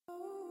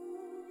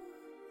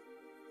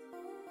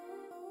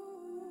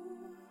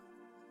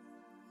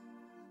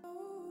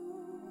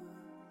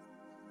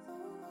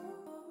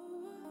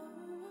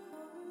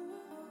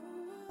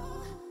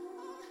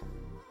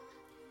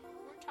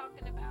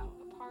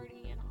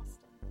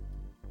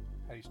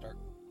How do you start?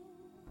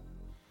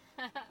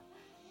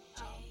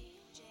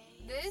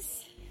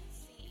 This,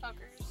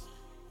 fuckers,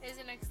 is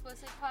an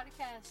explicit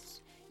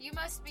podcast. You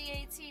must be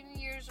 18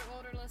 years or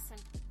older. Listen,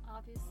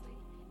 obviously.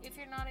 If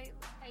you're not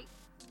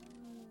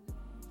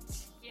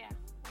yeah. Wait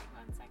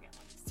 1 second.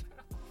 Let me start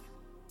off.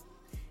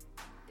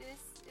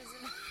 This is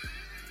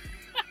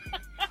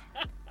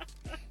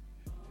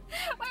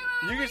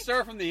wait. You can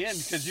start from the end,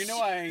 because you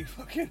know I ain't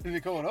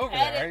fucking going over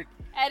Edit, that, right?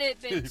 Edit,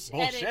 bitch.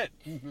 Bullshit.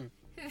 Edit.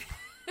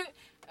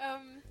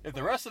 If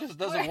the rest of this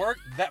doesn't work,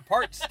 that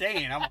part's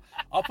staying.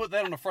 I'll put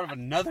that on the front of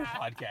another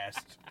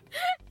podcast.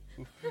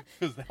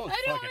 Because that was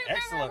I don't fucking remember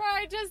excellent. where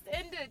I just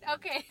ended.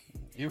 Okay.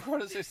 You were going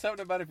to say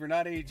something about if you're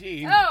not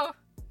 18. Oh.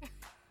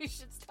 You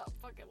should stop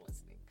fucking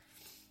listening.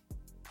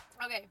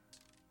 Okay.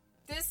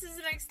 This is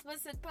an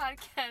explicit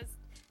podcast.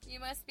 You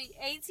must be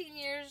 18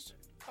 years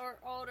or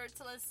older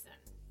to listen.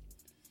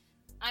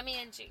 I'm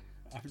Angie.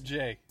 I'm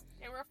Jay.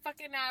 And we're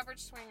fucking average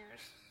swingers.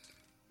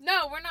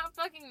 No, we're not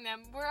fucking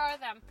them. We are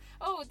them.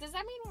 Oh, does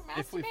that mean we're masturbating?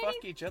 If we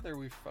fuck each other,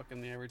 we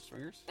fucking the average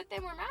swingers. But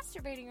then we're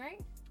masturbating,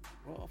 right?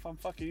 Well, if I'm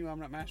fucking you, I'm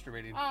not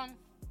masturbating.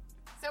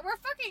 So we're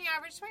fucking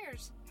average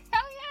swingers.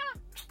 Hell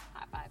yeah.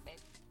 High five, babe.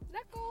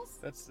 Knuckles.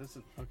 That's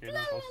okay, La, la,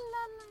 Knuckles.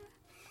 la,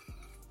 la.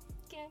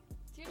 Okay,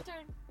 it's your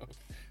turn. Oh,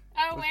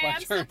 It's wait, my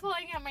I'm still turn.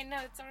 pulling out my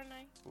notes, aren't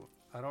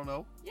I? I don't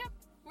know. Yep.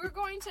 We're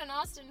going to an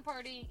Austin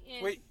party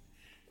in... Wait.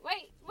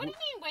 Wait, what do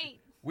you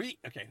mean, wait?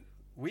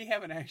 We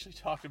haven't actually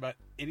talked about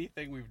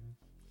anything we've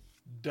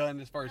done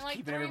as far as In like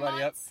keeping 3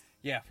 everybody months? up.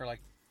 Yeah, for like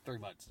 3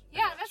 months.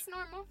 Yeah, pretty much. that's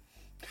normal.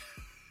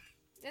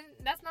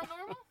 That's not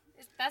normal?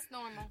 That's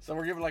normal. So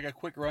we're giving like a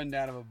quick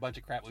rundown of a bunch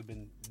of crap we've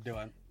been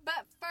doing.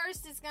 But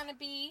first it's going to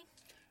be...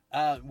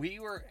 We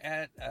were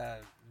at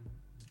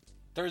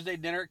Thursday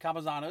dinner at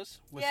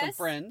Camazano's with Yes. some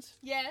friends.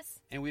 Yes.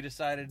 And we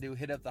decided to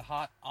hit up the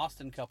hot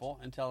Austin couple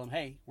and tell them,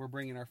 hey, we're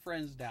bringing our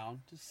friends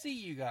down to see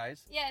you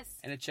guys. Yes.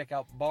 And to check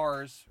out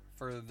bars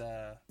for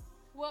the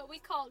What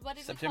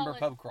did September we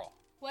call it? pub crawl.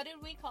 What did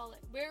we call it?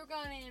 We're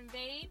going to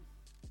invade...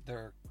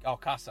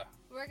 Casa.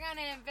 We're going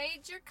to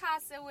invade your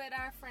casa with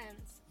our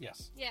friends.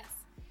 Yes. Yes.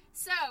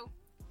 So,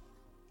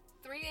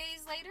 3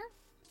 days later,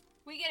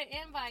 we get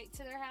an invite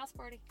to their house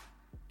party.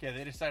 Yeah,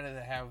 they decided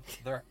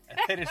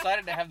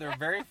to have their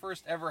very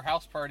first ever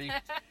house party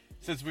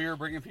since we were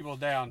bringing people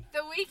down.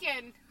 The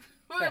weekend,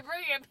 we're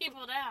bringing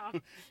people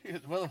down.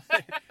 Well,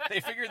 they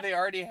figured they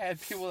already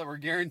had people that were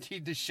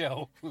guaranteed to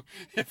show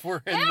if we're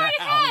in They the already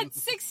house. had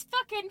 6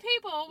 fucking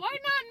people. Why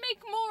not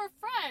make more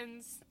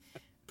friends?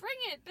 Bring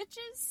it,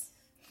 bitches.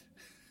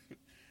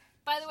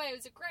 By the way, it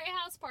was a great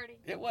house party.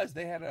 It was.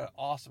 They had an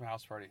awesome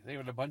house party. They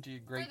had a bunch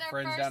of great For their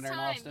friends first down there in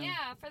time, Austin.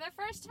 yeah, for their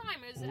first time.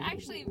 It was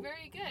actually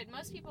very good.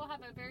 Most people have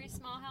a very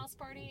small house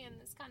party and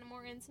it's kind of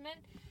more intimate.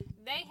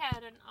 They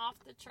had an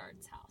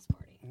off-the-charts house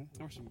party.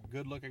 There were some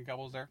good-looking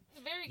couples there.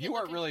 Very good. You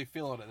weren't looking. really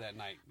feeling it that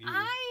night.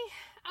 I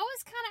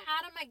was kind of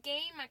out of my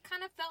game. I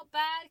kind of felt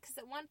bad because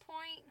at one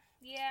point,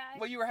 yeah.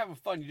 Well, you were having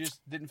fun. You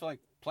just didn't feel like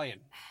playing.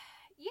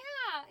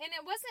 Yeah, and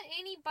it wasn't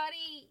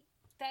anybody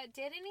that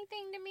did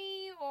anything to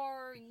me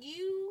or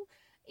you.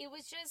 It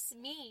was just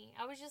me.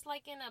 I was just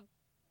like in a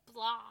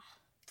blah.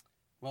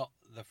 Well,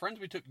 the friends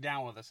we took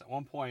down with us at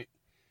one point,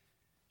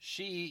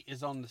 she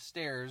is on the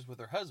stairs with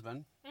her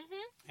husband.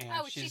 Mm-hmm. And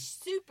Oh, she's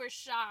super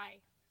shy.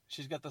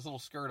 She's got this little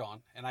skirt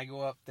on, and I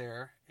go up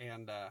there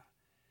and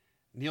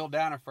kneel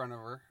down in front of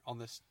her on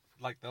this,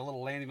 like the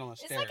little landing on the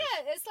stairs.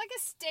 It's like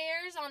a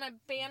stairs on a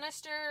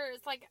banister.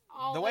 It's like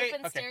all Okay.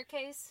 open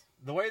staircase.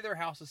 The way their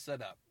house is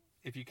set up,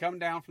 if you come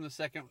down from the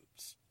second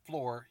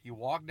floor, you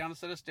walk down a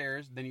set of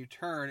stairs, then you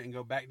turn and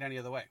go back down the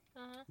other way.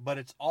 Uh-huh. But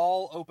it's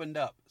all opened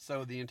up,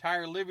 so the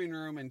entire living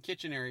room and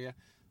kitchen area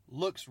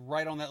looks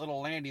right on that little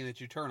landing that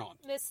you turn on.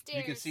 The stairs.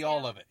 You can see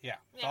all of it. Yeah,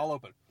 it's all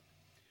open.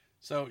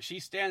 So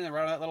she's standing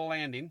right on that little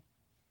landing,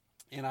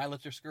 and I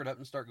lift her skirt up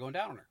and start going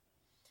down on her.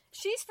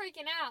 She's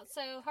freaking out.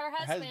 So her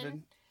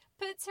husband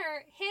puts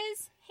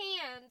his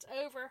hand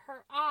over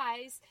her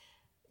eyes.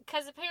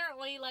 Because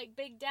apparently, like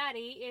Big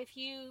Daddy, if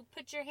you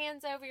put your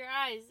hands over your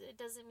eyes, it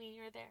doesn't mean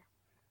you're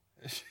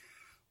there.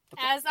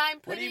 As I'm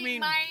What do you putting mean,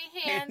 my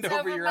hands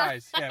over your my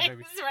eyes? Yeah,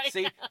 baby. Right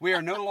See, now. we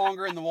are no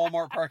longer in the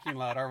Walmart parking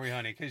lot, are we,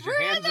 honey? Because your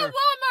We're in hands the are.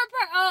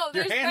 Walmart Oh,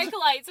 Your there's hands- brake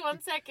lights.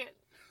 1 second.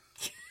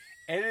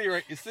 At any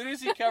rate, as soon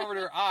as he covered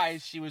her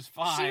eyes, she was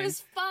fine. She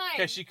was fine.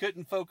 Because she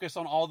couldn't focus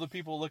on all the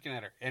people looking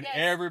at her. And Yes.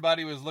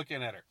 everybody was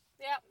looking at her.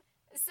 Yep.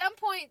 At some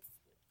point,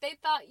 they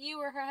thought you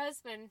were her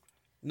husband.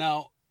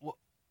 Now,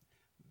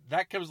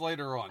 that comes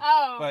later on.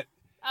 Oh. But,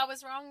 I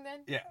was wrong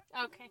then? yeah.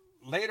 Okay.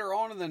 Later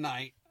on in the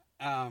night,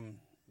 do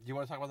you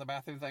want to talk about the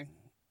bathroom thing?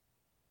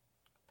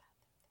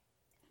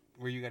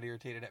 Where you got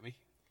irritated at me?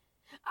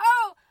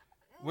 Oh!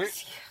 Where-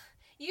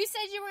 You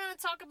said you were going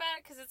to talk about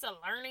it because it's a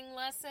learning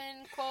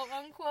lesson, quote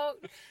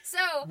unquote. So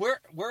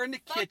We're in the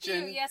fuck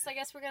kitchen. you. Yes, I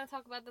guess we're going to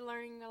talk about the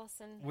learning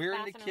lesson. We're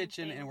in the bathroom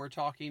kitchen thing. and we're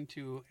talking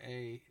to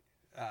a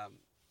Couple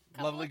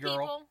lovely of girl.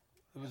 people.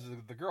 It was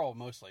the girl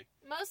mostly.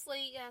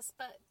 Mostly, yes,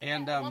 but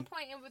And, at one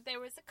point there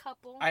was a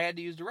couple. I had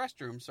to use the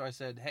restroom, so I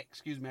said, "Hey,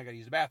 excuse me, I got to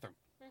use the bathroom."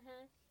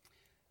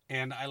 Mm-hmm.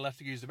 And I left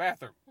to use the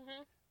bathroom.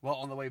 Mm-hmm. Well,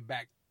 on the way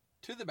back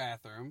to the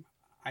bathroom,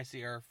 I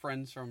see our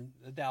friends from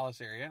the Dallas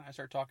area. I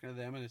start talking to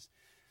them, and this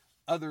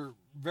other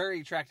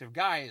very attractive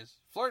guy is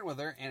flirting with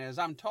her. And as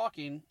I'm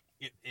talking,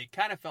 it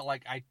kind of felt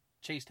like I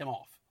chased him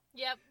off.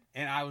 Yep.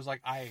 And I was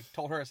like, I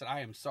told her, I said,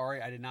 I am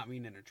sorry. I did not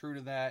mean to intrude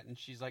to that. And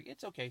she's like,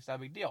 it's okay. It's not a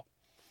big deal.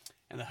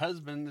 And the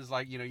husband is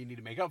like, you need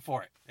to make up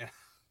for it.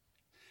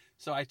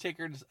 So I take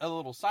her to a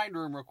little side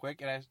room real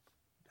quick, and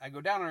I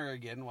go down on her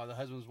again while the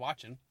husband's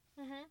watching.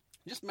 Mm-hmm.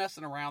 Just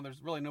messing around.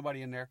 There's really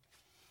nobody in there.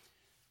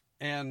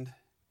 And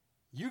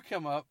you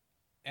come up,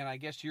 and I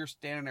guess you're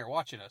standing there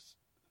watching us.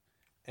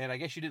 And I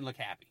guess you didn't look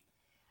happy.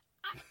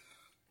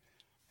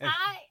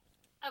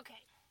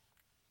 Okay.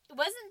 It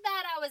wasn't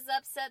that I was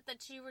upset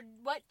that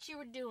what you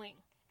were doing.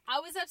 I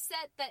was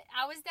upset that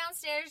I was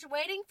downstairs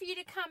waiting for you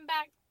to come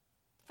back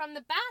from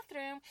the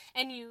bathroom,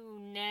 and you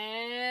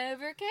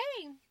never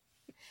came.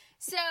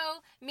 So,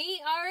 me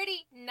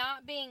already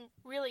not being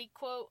really,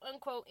 quote,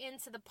 unquote,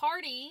 into the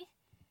party,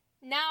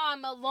 now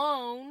I'm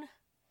alone,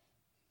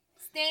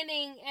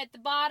 standing at the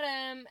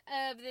bottom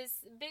of this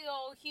big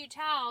old huge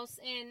house,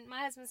 and my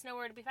husband's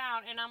nowhere to be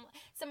found, and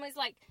somebody's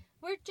like,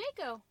 where'd Jake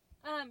go?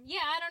 Yeah,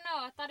 I don't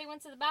know. I thought he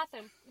went to the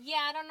bathroom. Yeah,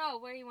 I don't know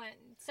where he went.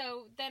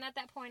 So then at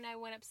that point, I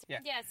went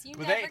upstairs. Yeah. Yes, you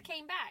never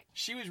came back.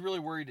 She was really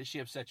worried that she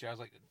upset you. I was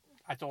like,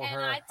 I told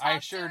her, I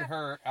assured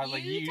her. I was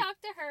like, you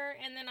talked to her,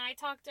 and then I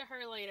talked to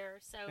her later.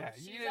 So yeah,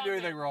 you didn't do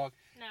anything wrong.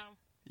 No.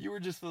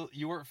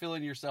 You weren't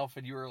feeling yourself,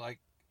 and you were like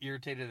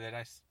irritated that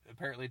I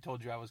apparently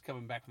told you I was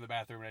coming back from the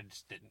bathroom, and I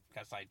just didn't.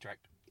 Got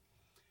sidetracked.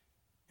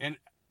 And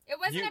it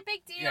wasn't a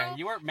big deal. Yeah,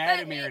 you weren't mad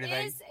at me or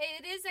anything.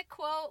 It is a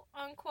quote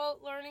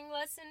unquote learning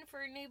lesson for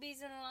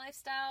newbies in the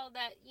lifestyle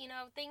that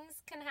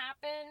things can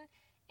happen,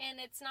 and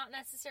it's not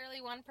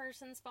necessarily one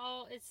person's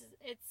fault.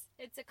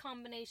 It's a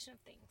combination of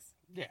things.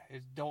 Yeah,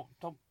 don't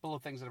blow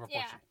things out of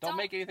proportion. Don't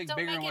make anything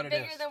bigger than what it is.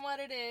 Don't make it bigger than what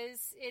it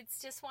is.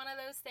 It's just one of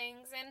those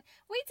things, and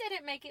we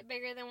didn't make it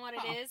bigger than what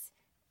it is.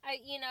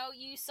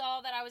 You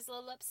saw that I was a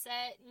little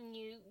upset, and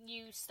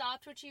you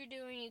stopped what you were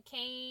doing. You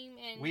came,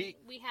 and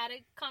we had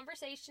a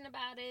conversation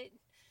about it.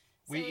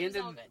 So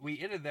we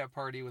ended that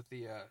party with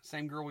the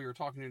same girl we were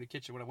talking to in the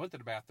kitchen when I went to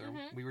the bathroom.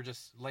 Mm-hmm. We were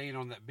just laying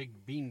on that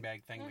big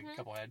beanbag thing like a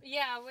couple had.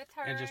 Yeah, with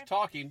her. And just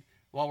talking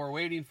while we're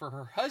waiting for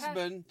her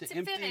husband to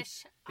empty.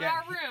 Finish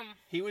our room.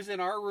 He was in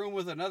our room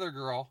with another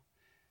girl,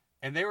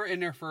 and they were in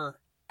there for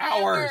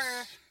hours.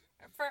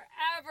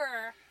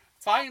 Forever.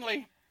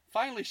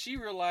 Finally, she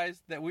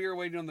realized that we were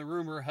waiting on the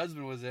room her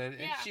husband was in,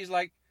 and she's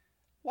like,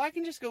 well, I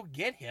can just go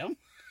get him.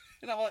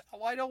 And I'm like,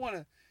 well, I don't want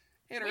to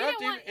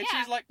interrupt him. And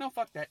she's like, no,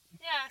 fuck that.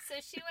 Yeah, so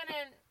she went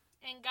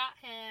in and got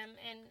him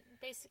and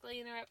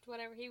basically interrupt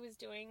whatever he was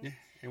doing. Yeah,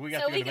 and we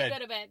could go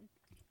to bed.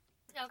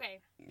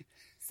 Okay.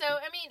 So,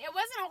 I mean, it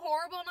wasn't a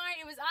horrible night.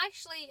 It was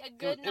actually a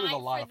good night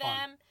for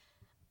them.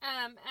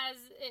 As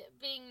it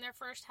being their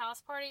first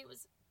house party, it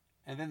was.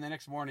 And then the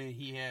next morning,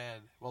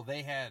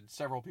 they had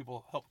several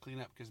people help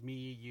clean up because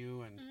me,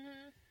 you, and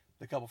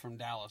the couple from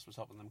Dallas was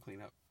helping them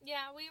clean up.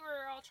 Yeah, we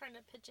were all trying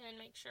to pitch in and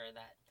make sure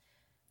that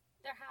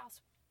their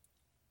house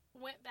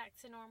went back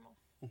to normal.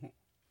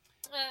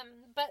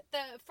 But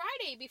the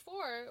Friday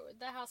before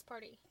the house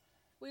party,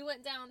 we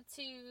went down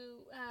to.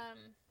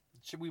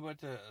 We went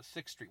to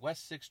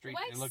West 6th Street,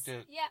 and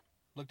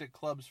looked at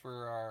clubs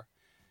for our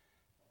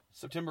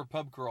September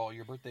pub crawl,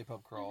 your birthday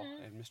pub crawl,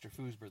 and Mr.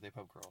 Foo's birthday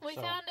pub crawl. We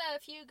found a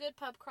few good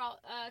pub crawl,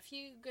 a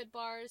few good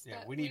bars.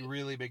 Yeah, we need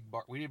really big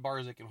bars. We need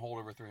bars that can hold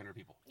over 300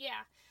 people.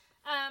 Yeah.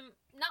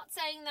 Not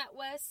saying that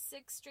West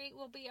 6th Street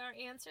will be our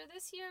answer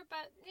this year,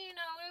 but,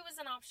 it was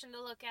an option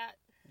to look at.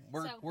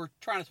 We're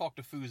trying to talk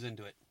to Foo's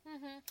into it.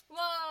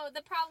 Well,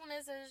 the problem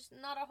is there's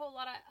not a whole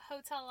lot of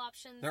hotel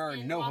options. There are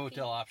no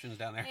hotel options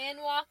down there. In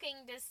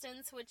walking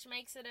distance, which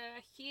makes it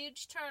a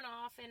huge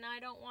turnoff, and I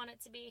don't want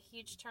it to be a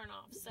huge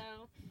turnoff.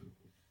 So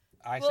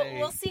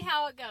we'll see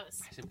how it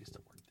goes. I say we can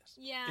still work this.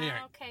 Yeah, anyway.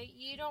 Okay.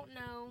 You don't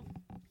know.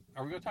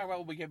 Are we going to talk about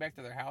when we get back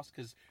to their house?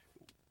 Because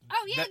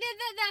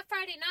that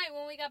Friday night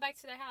when we got back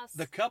to their house.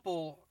 The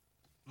couple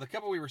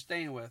we were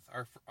staying with,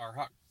 our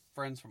hot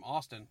friends from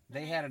Austin,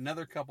 they had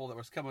another couple that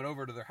was coming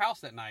over to their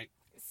house that night.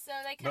 So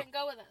they couldn't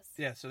go with us.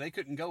 Yeah, so they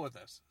couldn't go with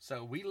us.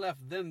 So we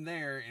left them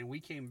there, and we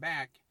came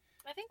back.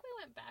 I think we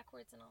went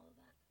backwards and all of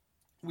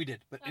that. We did.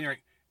 But anyway,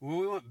 when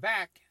we went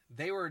back,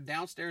 they were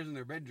downstairs in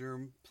their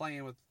bedroom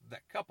playing with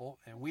that couple,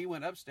 and we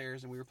went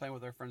upstairs, and we were playing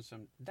with our friends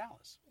from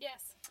Dallas.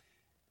 Yes.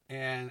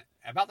 And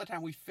about the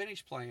time we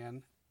finished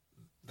playing,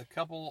 the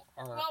couple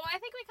are... Well, I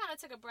think we kind of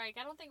took a break.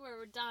 I don't think we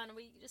were done.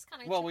 We just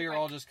kind of Well, we were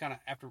all just kind of...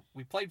 After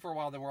we played for a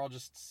while, then we're all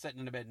just sitting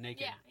in the bed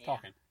naked,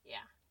 talking. Yeah.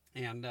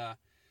 And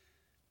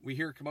we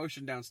hear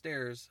commotion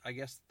downstairs. I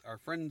guess our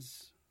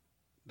friends,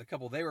 the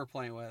couple they were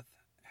playing with,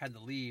 had to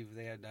leave.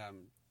 They had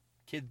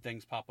kid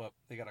things pop up.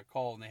 They got a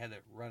call, and they had to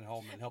run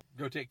home and help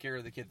go take care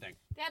of the kid thing.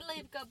 They had to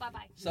leave, go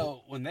bye-bye.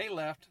 So when they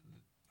left,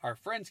 our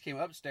friends came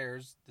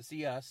upstairs to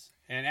see us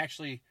and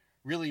actually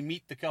really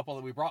meet the couple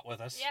that we brought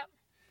with us. Yep.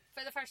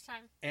 For the first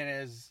time. And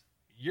as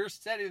you're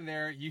sitting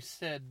there, you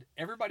said,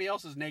 everybody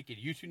else is naked.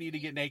 You two need to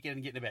get naked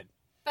and get into bed.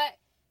 But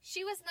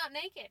She was not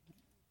naked.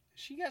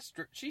 She got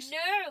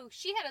No,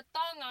 she had a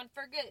thong on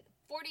for good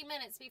 40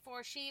 minutes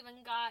before she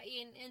even got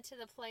into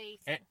the place.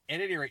 At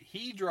any rate,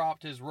 he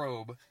dropped his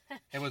robe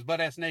and was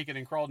butt-ass naked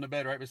and crawled into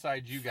bed right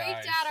beside you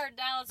guys. Freaked out our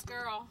Dallas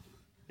girl.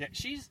 Yeah,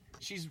 she's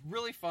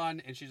really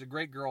fun, and she's a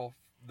great girl,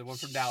 the one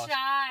from Dallas.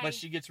 Shy. But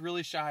she gets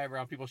really shy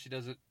around people she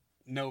doesn't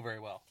know very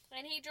well.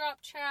 And he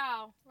dropped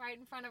Chow right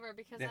in front of her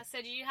because I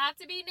said, you have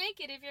to be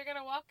naked if you're going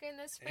to walk in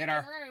this freaking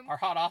room. Our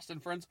hot Austin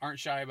friends aren't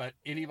shy about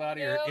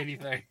anybody or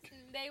anything.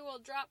 They will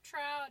drop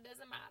Trow. It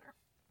doesn't matter.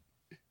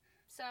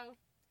 So,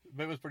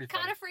 but it was pretty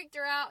funny. Kind of freaked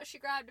her out. She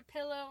grabbed a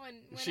pillow and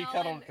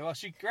went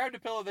she grabbed a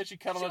pillow, then she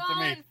cuddled up to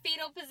me. In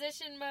fetal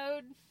position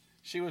mode.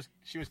 She was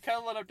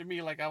cuddling up to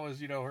me like I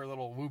was, her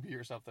little whoopee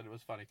or something. It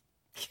was funny.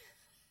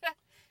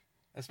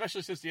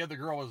 Especially since the other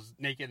girl was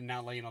naked and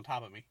now laying on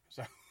top of me.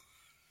 So,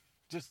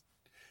 just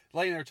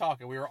laying there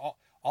talking. We were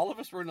all of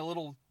us were in a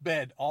little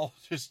bed, all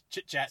just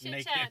chit-chatting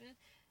naked.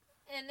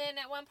 And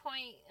then at one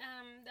point,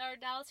 our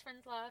Dallas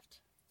friends left.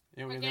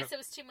 Yeah, I guess it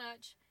was too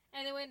much.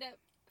 And then we ended up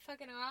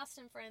fucking our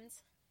Austin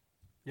friends.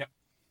 Yep.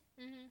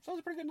 Mm-hmm. So it was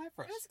a pretty good night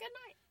for us. It was a good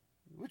night.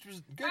 Which was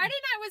good. Friday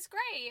night was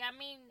great. I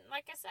mean,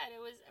 like I said,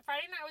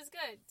 Friday night was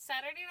good.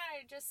 Saturday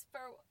night, just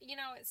for,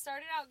 it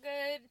started out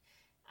good.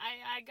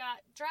 I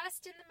got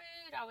dressed in the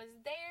mood. I was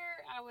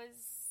there. I was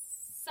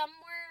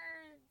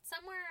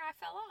somewhere I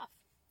fell off.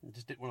 You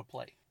just didn't want to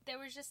play. There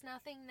was just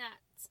nothing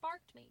that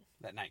sparked me.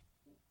 That night.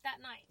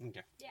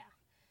 Okay. Yeah.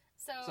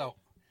 So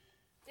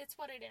it's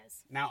what it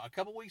is. Now, a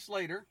couple weeks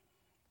later.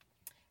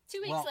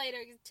 2 weeks later,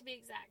 to be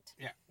exact.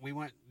 Yeah, we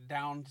went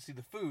down to see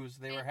the Foos.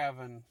 They were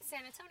having...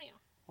 San Antonio.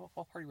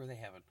 What party were they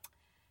having?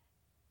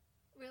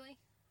 Really?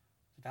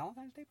 The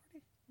Valentine's Day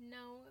party?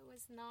 No, it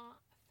was not.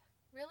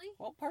 Really?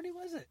 What party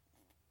was it?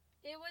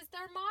 It was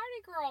their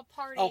Mardi Gras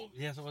party. Oh,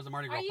 yes, it was a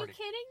Mardi Gras party. Are you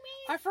kidding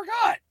me? I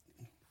forgot!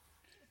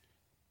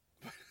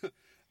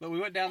 But we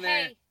went down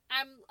there... Hey,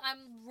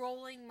 I'm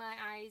rolling my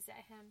eyes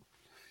at him.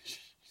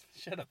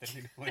 Shut up,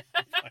 anyway.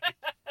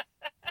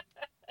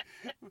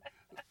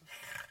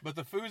 But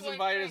the Foos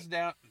invited us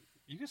down.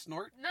 You can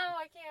snort. No,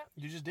 I can't.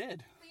 You just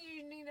did.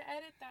 You need to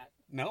edit that.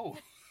 No.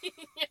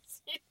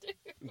 Yes, you do.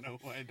 No,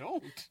 I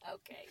don't.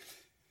 Okay.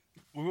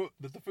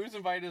 But the Foos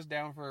invited us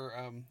down for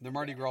their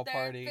Mardi Gras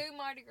party. Their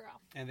Mardi Gras.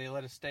 And they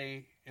let us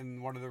stay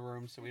in one of the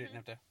rooms so we didn't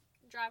have to...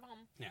 drive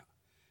home. Yeah.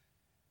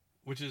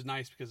 Which is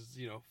nice because it's,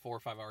 4 or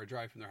 5 hour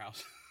drive from their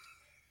house.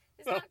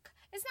 It's not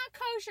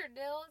kosher,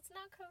 Dill. It's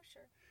not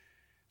kosher.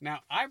 Now,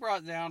 I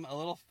brought down a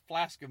little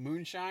flask of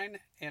moonshine,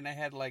 and I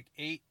had like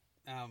 8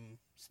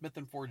 Smith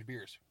 & Forge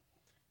beers.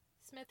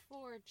 Smith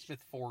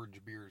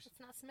Forge beers. It's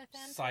not Smith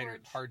and cider,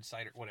 Forge. Hard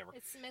cider, whatever.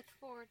 It's Smith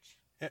Forge.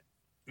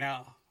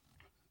 Now,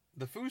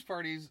 the Foos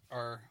parties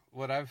are,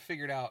 what I've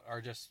figured out,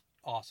 are just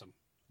awesome.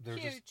 They're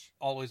huge. Just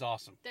always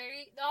awesome. They're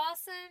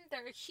awesome.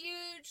 They're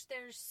huge.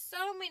 There's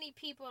so many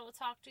people to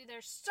talk to.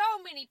 There's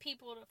so many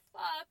people to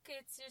fuck.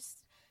 It's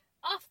just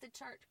off the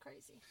chart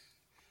crazy.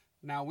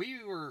 Now,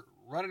 we were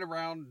running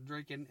around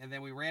drinking, and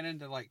then we ran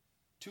into like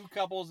 2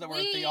 couples that were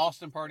at the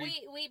Austin party.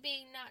 We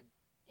being not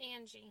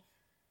Angie.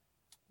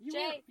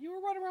 You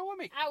were running around with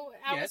me. I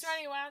was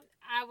running around.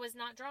 I was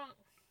not drunk.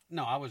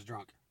 No, I was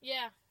drunk.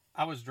 Yeah.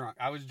 I was drunk.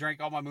 I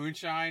drank all my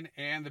moonshine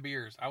and the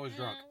beers. I was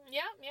drunk.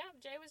 Yeah.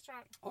 Jay was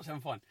drunk. I was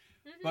having fun.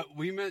 Mm-hmm. But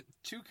we met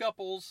 2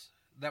 couples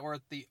that were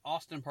at the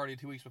Austin party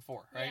 2 weeks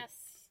before, right? Yes,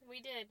 we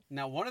did.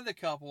 Now, one of the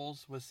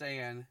couples was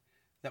saying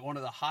that one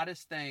of the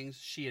hottest things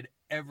she had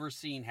ever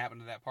seen happen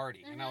to that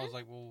party. Mm-hmm. And I was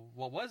like, well,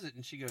 what was it?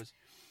 And she goes...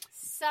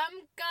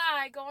 Some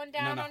guy going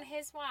down on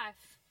his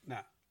wife. No.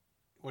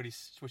 What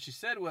she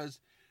said was...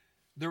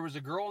 There was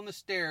a girl on the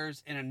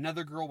stairs, and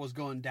another girl was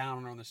going down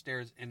on her on the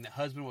stairs, and the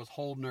husband was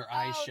holding her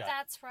eyes shut. Oh,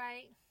 that's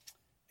right.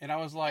 And I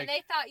was like... And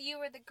they thought you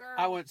were the girl.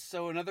 I went,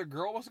 so another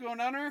girl was going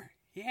down her?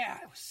 Yeah,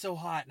 it was so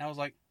hot. And I was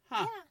like,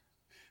 huh.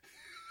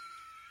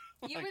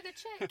 Yeah. You were the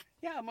chick.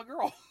 Yeah, I'm a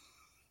girl.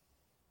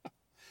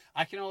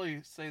 I can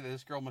only say that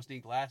this girl must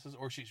need glasses,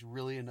 or she's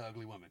really into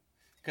ugly women.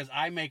 Because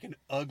I make an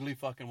ugly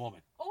fucking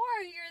woman. Or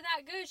you're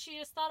that good, she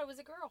just thought it was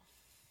a girl.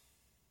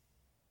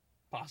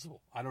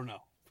 Possible. I don't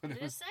know. I'm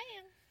just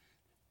saying.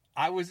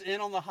 I was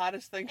in on the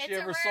hottest thing she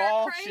ever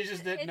saw. Occasion. She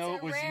just didn't know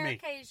it was me.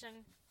 Occasion.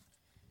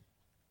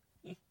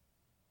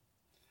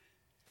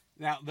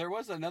 Now, there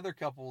was another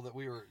couple that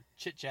we were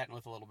chit-chatting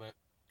with a little bit.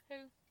 Who?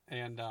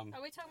 And are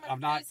we talking about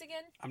the Foos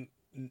again?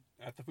 I'm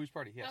at the Foos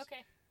party, yes.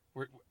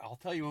 Okay. I'll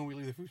tell you when we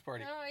leave the Foos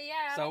party. Oh,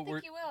 yeah, I don't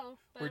think you will.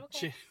 But we're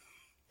okay.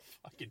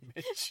 Fucking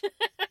Mitch.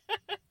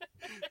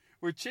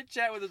 We're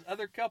chit-chatting with this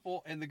other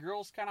couple, and the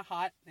girl's kind of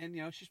hot, and,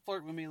 she's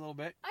flirting with me a little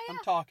bit. Oh, yeah.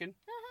 I'm talking.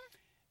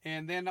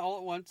 And then all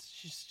at once,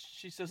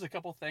 she says a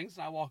couple things,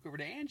 and I walk over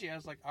to Angie. I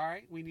was like, all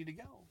right, we need to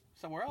go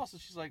somewhere else.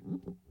 And she's like,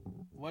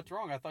 what's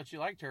wrong? I thought you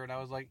liked her. And I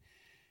was like,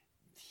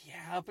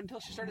 yeah, up until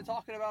she started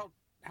talking about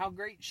how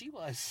great she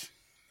was.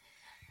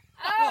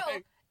 Oh,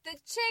 the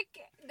chick,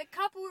 the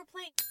couple were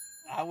playing.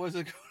 I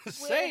wasn't going to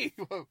say.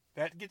 Whoa,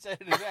 that gets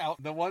edited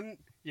out. The one,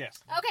 yes.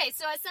 Okay,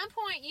 so at some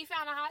point, you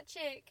found a hot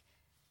chick,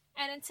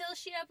 and until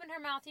she opened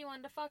her mouth, you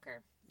wanted to fuck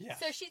her. Yes.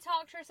 So she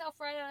talked herself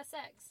right out of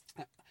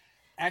sex.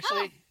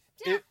 Actually,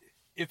 yeah.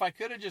 if I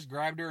could have just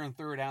grabbed her and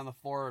threw her down on the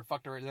floor and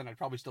fucked her, then I'd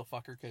probably still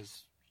fuck her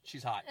because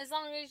she's hot. As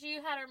long as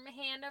you had her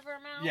hand over her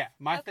mouth? Yeah.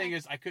 My thing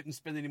is I couldn't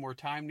spend any more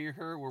time near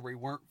her where we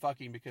weren't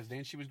fucking because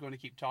then she was going to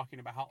keep talking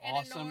about how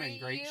awesome and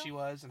great she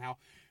was and how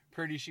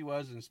pretty she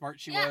was and smart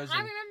she was. Yeah, I and,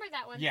 remember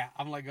that one. Yeah.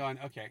 I'm like going,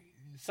 okay,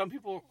 some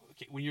people,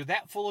 when you're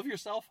that full of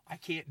yourself, I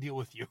can't deal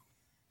with you.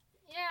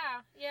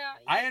 Yeah.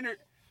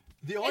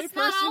 The only it's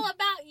person. not all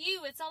about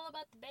you. It's all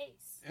about the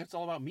base. It's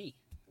all about me.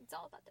 It's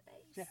all about the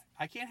base. Yeah,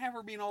 I can't have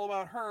her being all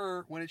about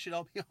her when it should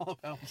all be all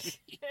about me.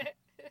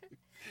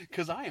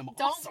 Because I am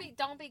awesome.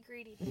 Don't be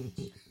greedy,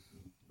 bitch.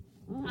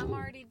 I'm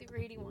already the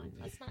greedy one.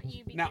 Let's not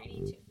you be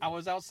greedy too. I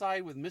was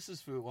outside with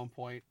Mrs. Fu at one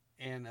point,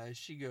 and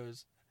she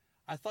goes,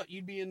 "I thought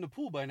you'd be in the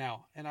pool by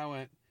now." And I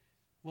went,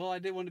 "Well, I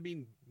didn't want to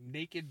be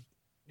naked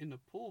in the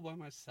pool by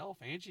myself.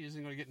 Angie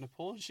isn't going to get in the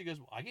pool." And she goes,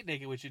 "Well, I get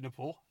naked with you in the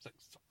pool." I was like,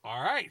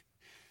 "All right."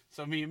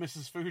 So me and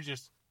Mrs. Fu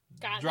just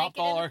dropped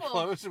all our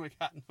clothes and we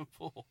got in the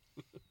pool.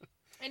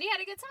 And you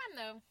had a good time,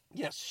 though.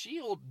 Yes,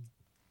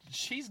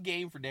 she's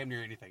game for damn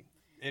near anything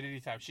at any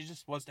time. She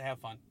just wants to have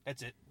fun.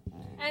 That's it.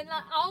 And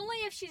only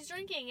if she's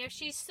drinking. If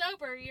she's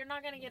sober, you're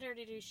not going to get her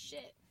to do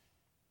shit.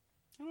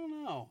 I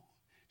don't know.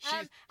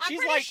 I'm she's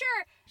pretty like,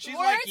 sure. She's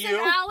Words like you.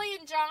 of Allie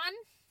and John.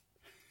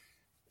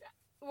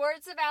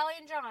 Words of Allie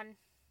and John.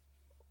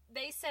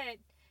 They said,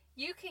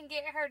 you can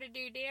get her to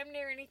do damn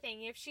near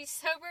anything. If she's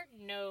sober,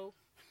 no.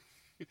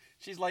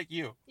 She's like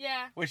you.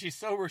 Yeah. When she's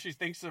sober, she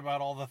thinks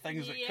about all the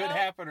things that could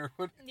happen or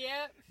would.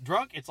 Yep.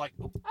 Drunk, it's like,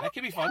 that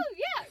could be fun. Oh,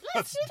 yeah.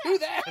 Let's do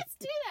that. Let's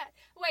do that.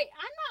 Wait,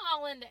 I'm not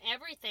all into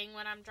everything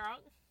when I'm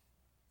drunk.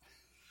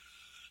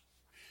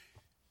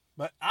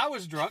 But I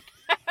was drunk.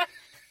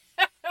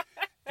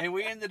 And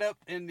we ended up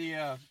in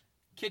the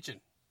kitchen.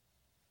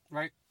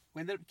 Right? We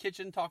ended up in the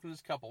kitchen talking to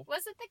this couple.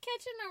 Was it the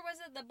kitchen or was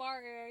it the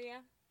bar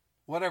area?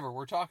 Whatever.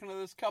 We're talking to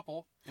this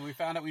couple, and we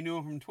found out we knew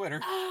him from Twitter.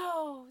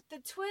 Oh, the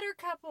Twitter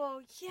couple.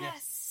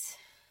 Yes.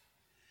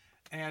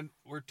 And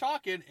we're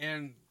talking,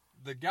 and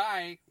the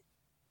guy,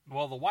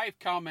 well, the wife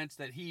comments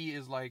that he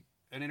is like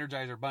an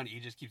Energizer bunny.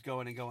 He just keeps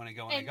going and going and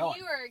going and going. And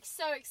you were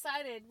so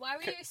excited. Why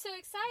were you so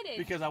excited?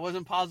 Because I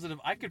wasn't positive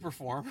I could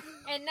perform.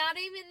 And not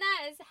even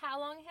that is how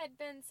long it had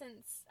been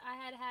since I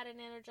had an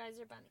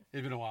Energizer bunny.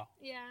 It's been a while.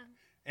 Yeah.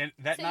 And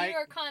that so night, you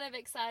were kind of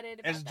excited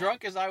about as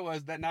drunk as I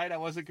was, that night I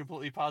wasn't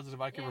completely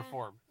positive I could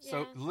perform.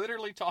 So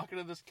literally talking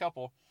to this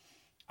couple,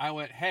 I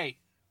went, "Hey,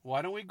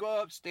 why don't we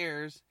go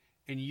upstairs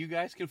and you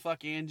guys can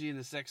fuck Angie in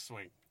the sex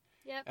swing?"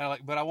 Yep.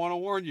 And but I want to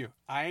warn you,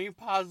 I ain't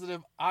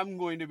positive I'm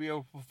going to be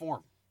able to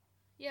perform.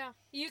 Yeah,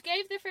 you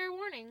gave the fair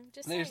warning.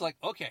 And they're just like,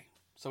 okay.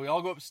 So we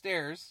all go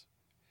upstairs.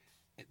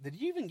 Did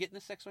you even get in the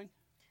sex swing?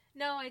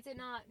 No, I did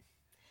not.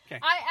 Okay.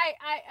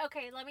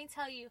 Okay, let me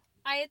tell you.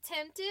 I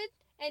attempted.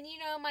 And you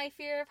know my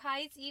fear of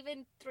heights,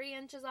 even 3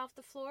 inches off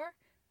the floor?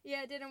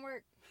 Yeah, it didn't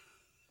work.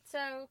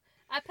 So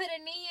I put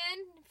a knee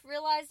in,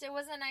 realized it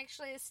wasn't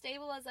actually as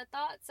stable as I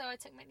thought, so I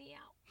took my knee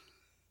out.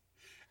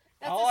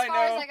 That's as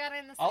far as I got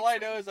in the All I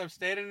know is I'm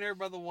standing there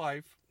by the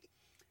wife,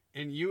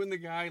 and you and the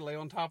guy lay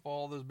on top of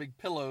all those big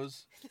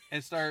pillows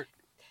and start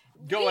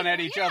going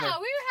at each other. Yeah,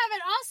 we were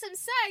having awesome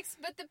sex,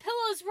 but the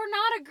pillows were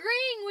not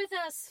agreeing with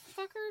us,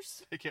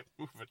 fuckers. They kept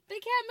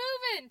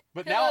moving.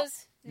 But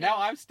pillows, now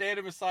I'm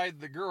standing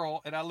beside the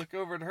girl, and I look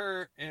over at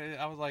her, and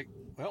I was like,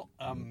 well,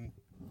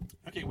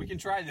 okay, we can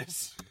try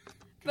this.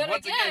 But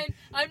again,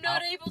 I'm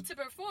not able to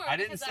perform. I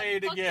didn't say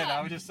it again.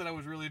 I just said I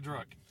was really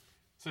drunk.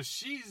 So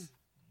she's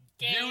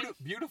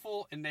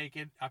beautiful and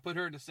naked. I put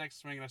her in the sex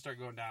swing, and I start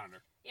going down on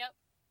her. Yep.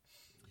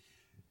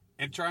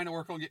 And trying to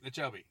work on getting the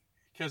chubby.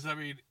 Because, I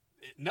mean,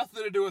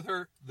 nothing to do with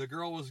her. The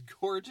girl was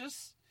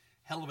gorgeous.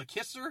 Hell of a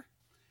kisser.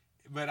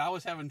 But I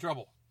was having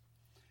trouble.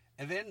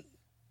 And then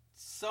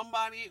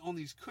somebody on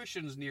these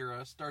cushions near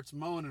us starts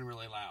moaning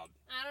really loud.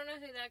 I don't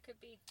know who that could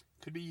be.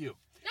 Could be you.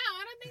 No,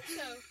 I don't think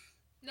so.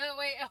 No,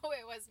 wait. Oh,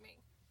 it was me.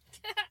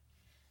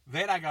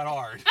 Then I got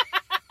hard.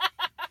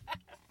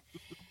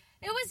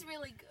 It was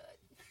really good.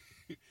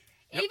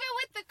 Yep. Even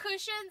with the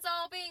cushions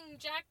all being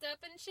jacked up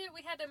and shit,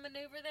 we had to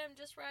maneuver them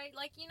just right.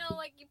 Like, you know,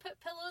 like you put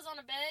pillows on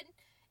a bed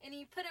and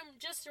you put them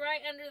just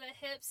right under the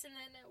hips and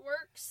then it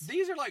works.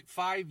 These are like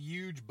 5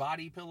 huge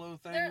body pillow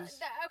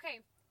things. Okay.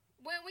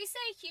 When we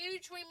say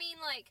huge, we mean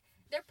like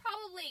they're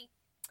probably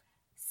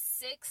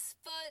 6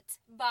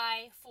 foot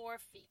by 4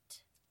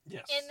 feet.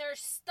 Yes. And they're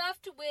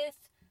stuffed with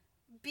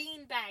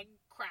beanbag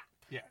crap.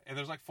 Yeah, and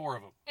there's like 4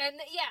 of them. And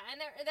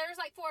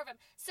there's like 4 of them.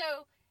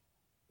 So,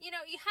 you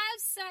know, you have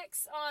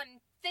sex on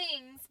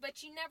things,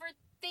 but you never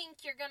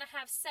think you're going to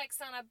have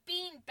sex on a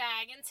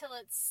beanbag until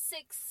it's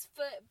 6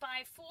 foot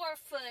by 4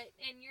 foot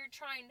and you're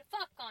trying to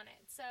fuck on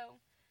it.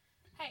 So,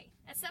 hey,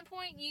 at some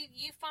point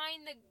you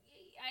find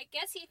I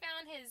guess he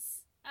found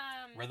his...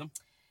 rhythm?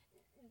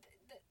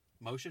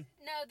 Motion?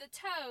 No, the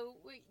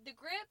toe. The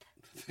grip?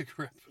 The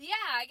grip.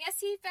 Yeah, I guess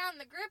he found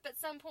the grip at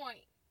some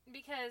point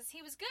because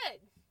he was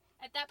good.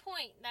 At that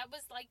point, that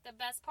was like the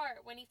best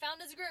part. When he found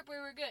his grip, we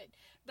were good.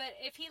 But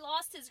if he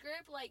lost his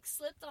grip, like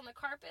slipped on the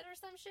carpet or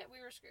some shit,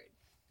 we were screwed.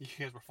 You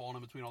guys were falling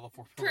in between all the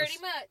 4 pillars.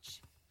 Pretty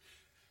much.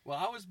 Well,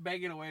 I was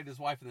banging away at his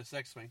wife in the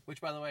sex swing,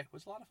 which, by the way,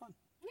 was a lot of fun.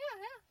 Yeah.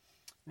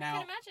 Now, I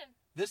can imagine.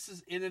 This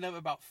is in and of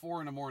about 4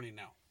 in the morning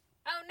now.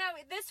 Oh, no,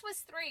 this was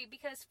 3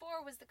 because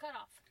 4 was the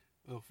cutoff.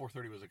 Oh,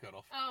 4:30 was a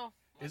cutoff. Oh.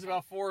 Okay. It's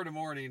about 4 in the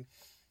morning,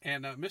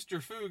 and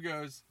Mr. Fu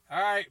goes,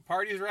 all right,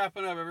 party's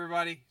wrapping up,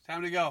 everybody.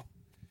 Time to go.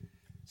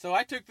 So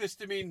I took this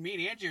to mean me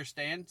and Angie are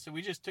staying, so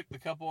we just took the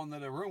couple into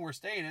the room we're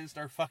staying in and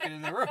started fucking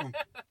in the room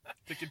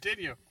to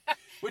continue.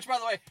 Which, by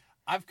the way,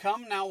 I've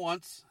come now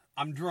once.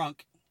 I'm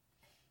drunk.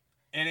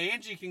 And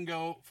Angie can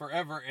go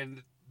forever,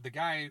 and the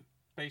guy,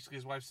 basically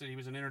his wife said he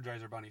was an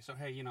Energizer bunny. So,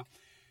 hey, you know.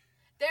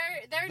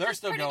 They're just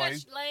still pretty going.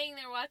 much laying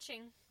there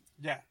watching.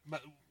 Yeah,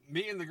 but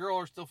me and the girl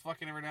are still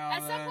fucking every now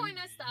and then. At some point,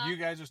 I stop. You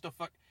guys are still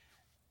fucking.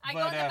 I go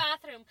in the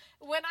bathroom.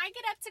 When I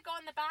get up to go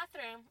in the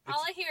bathroom,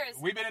 all I hear is...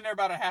 We've been in there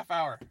about a half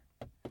hour.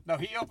 No,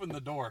 he opened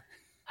the door.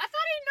 I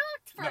thought he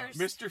knocked first.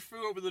 No, Mr. Fu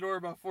opened the door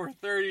about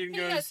 4:30 and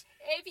goes,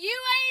 if you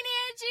ain't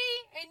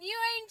Angie and you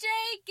ain't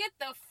Jay, get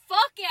the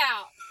fuck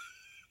out.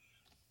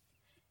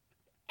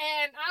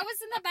 And I was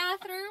in the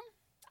bathroom.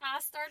 I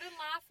started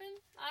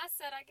laughing. I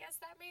said, I guess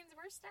that means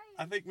we're staying.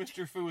 I think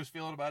Mr. Fu was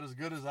feeling about as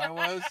good as I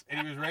was,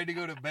 and he was ready to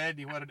go to bed.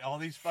 He wanted all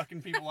these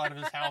fucking people out of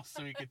his house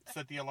so he could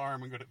set the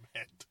alarm and go to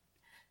bed.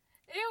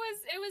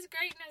 It was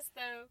greatness,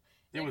 though.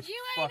 It was you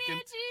fucking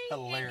ain't Angie,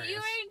 hilarious. And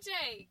you ain't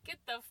Jay. Get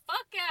the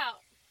fuck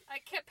out.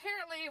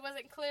 Apparently it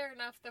wasn't clear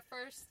enough the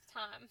first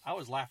time. I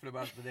was laughing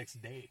about it the next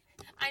day.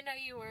 I know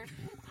you were.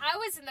 I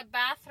was in the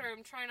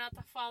bathroom trying not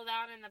to fall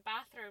down in the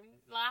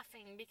bathroom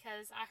laughing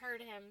because I heard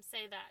him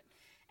say that.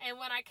 And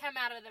when I come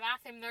out of the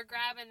bathroom, they're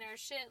grabbing their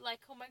shit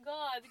like, oh my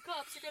God, the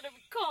cops are going to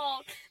be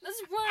called.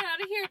 Let's run out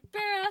of here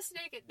bare ass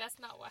naked.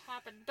 That's not what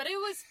happened. But it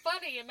was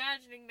funny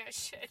imagining that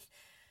shit.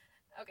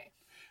 Okay.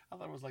 I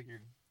thought it was like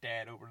your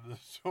dad opened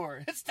the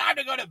door. It's time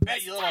to go to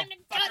bed, you little fuckers.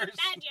 It's time to go to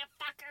bed, you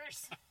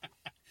fuckers.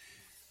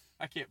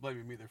 I can't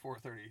blame him either.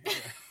 4:30.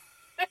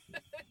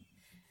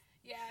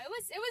 Yeah, it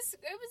was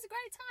a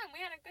great time. We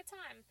had a good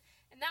time,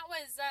 and that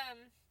was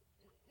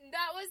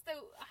the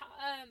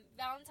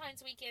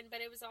Valentine's weekend,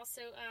 but it was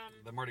also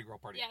the Mardi Gras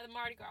party. Yeah, the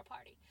Mardi Gras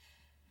party.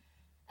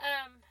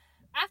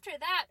 After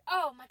that,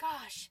 oh my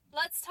gosh,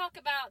 let's talk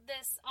about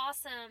this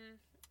awesome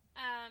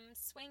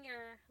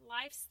swinger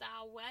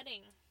lifestyle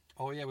wedding.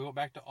 Oh yeah, we went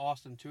back to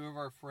Austin. 2 of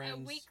our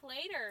friends. A week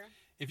later.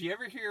 If you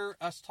ever hear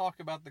us talk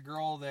about the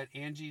girl that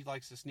Angie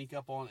likes to sneak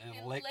up on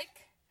and lick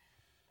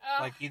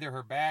like either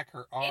her back,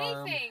 her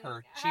arm, anything.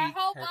 her cheek, her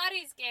whole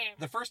body's game.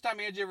 The first time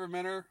Angie ever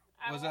met her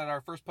was at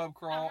our first pub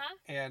crawl,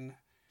 and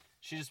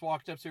she just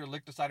walked up to her,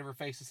 licked the side of her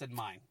face, and said,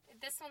 "Mine."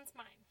 This one's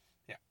mine.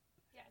 Yeah.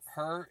 Yes.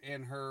 Her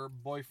and her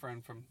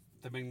boyfriend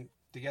they've been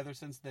together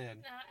since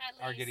then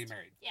are getting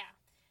married. Yeah.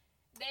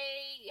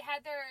 They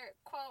had their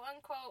quote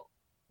unquote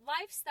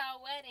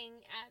lifestyle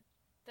wedding at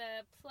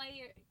the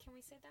Player. Can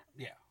we say that?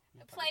 Yeah.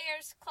 The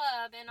Players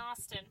Club in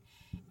Austin,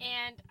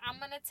 and I'm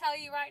gonna tell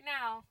you right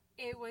now,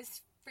 it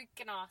was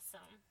freaking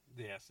awesome.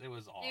 Yes, it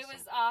was awesome. It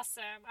was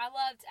awesome. I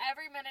loved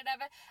every minute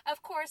of it. Of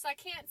course, I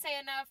can't say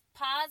enough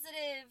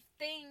positive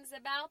things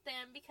about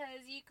them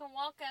because you can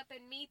walk up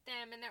and meet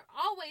them, and they're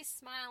always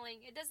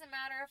smiling. It doesn't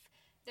matter if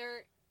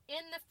they're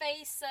in the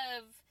face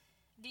of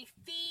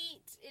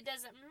defeat. It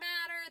doesn't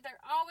matter.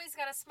 They're always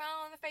got a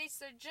smile on the face.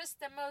 They're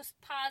just the most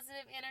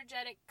positive,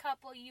 energetic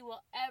couple you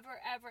will ever,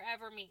 ever,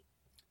 ever meet.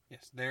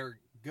 Yes, they're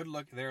good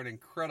looking. They're in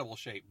incredible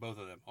shape, both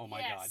of them. Oh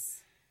my God.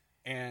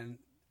 And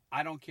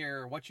I don't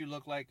care what you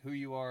look like, who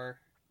you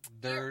are.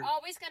 You're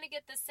always going to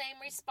get the same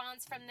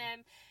response from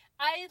them.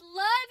 I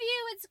love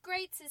you. It's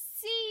great to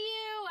see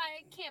you.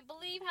 I can't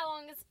believe how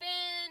long it's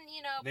been.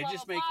 You know, they blah,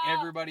 just blah, make blah. They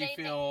everybody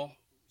feel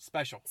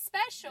special.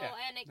 Special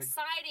and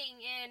exciting,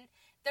 and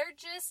they're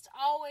just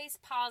always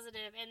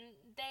positive. And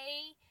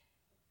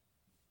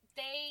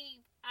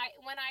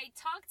when I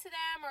talk to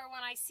them or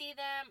when I see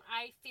them,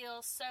 I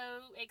feel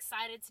so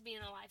excited to be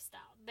in the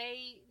lifestyle.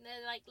 They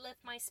like lift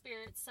my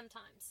spirits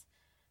sometimes,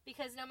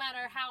 because no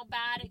matter how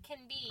bad it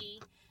can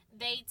be,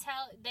 they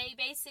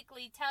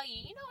basically tell you,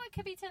 you know, it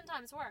could be 10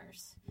 times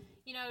worse.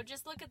 You know,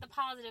 just look at the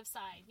positive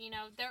side. You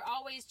know, they're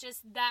always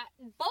just that,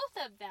 both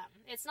of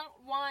them. It's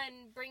not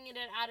one bringing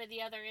it out of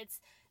the other.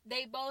 It's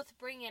they both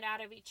bring it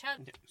out of each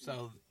other.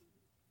 So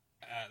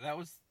that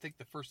was, I think,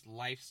 the first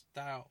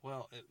lifestyle.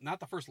 Well, not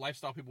the first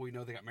lifestyle people we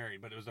know they got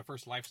married, but it was the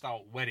first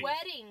lifestyle wedding.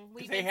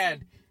 They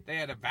had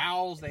a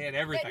vows. They had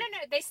everything. No.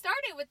 They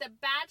started with the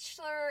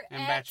bachelor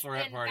and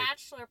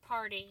bachelor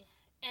party,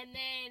 and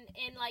then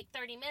in like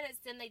 30 minutes,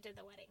 then they did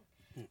the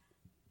wedding.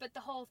 But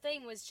the whole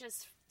thing was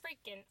just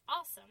freaking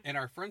awesome. And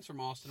our friends from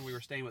Austin, we were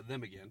staying with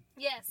them again.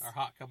 Yes. Our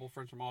hot couple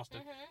friends from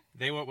Austin. Mm-hmm.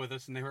 They went with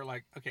us, and they were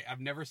like, "Okay, I've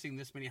never seen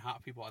this many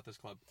hot people at this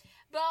club."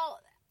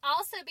 Well.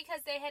 Also,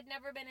 because they had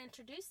never been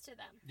introduced to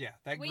them. Yeah,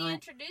 that group. We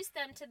introduced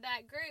them to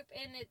that group,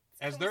 and it's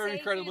as they're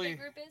incredibly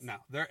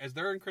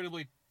they're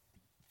incredibly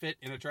fit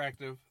and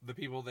attractive. The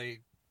people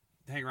they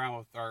hang around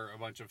with are a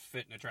bunch of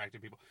fit and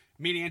attractive people.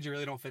 Me and Angie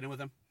really don't fit in with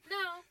them.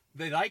 No,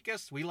 they like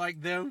us. We like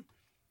them.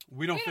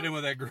 We don't fit in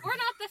with that group. We're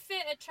not the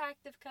fit,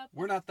 attractive couple.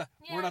 We're not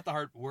the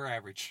hard. We're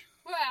average.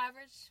 We're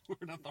average.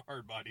 We're not the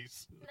hard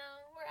bodies. No,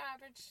 we're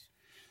average.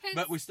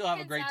 But we still have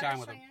a great time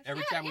with them.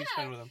 Every time we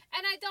spend with them.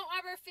 And I don't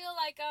ever feel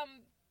like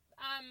I'm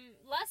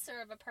lesser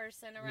of a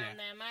person around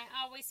them. I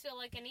always feel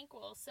like an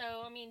equal.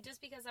 So, I mean,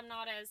 just because I'm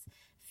not as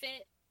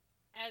fit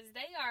as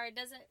they are, it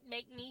doesn't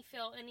make me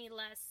feel any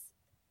less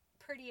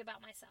pretty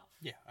about myself.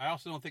 Yeah, I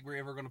also don't think we're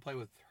ever going to play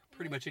with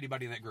pretty much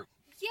anybody in that group.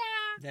 Yeah,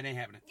 that ain't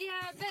happening.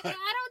 Yeah, but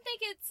I don't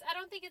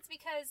think it's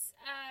because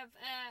of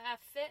a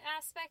fit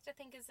aspect. I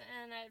think it's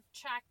an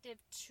attractive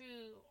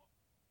to.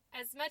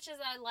 As much as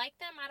I like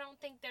them, I don't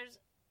think there's,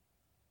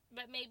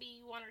 but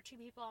maybe one or two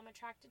people I'm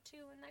attracted to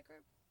in that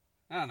group.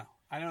 I don't know.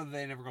 I know that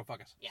they never gonna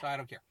fuck us, so I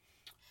don't care.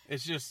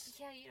 It's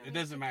just it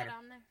doesn't matter.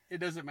 It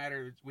doesn't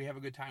matter. We have a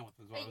good time with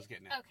them. Is what I was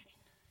getting at. Okay.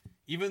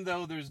 Even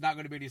though there's not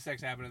going to be any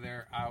sex happening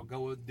there, I'll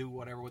go do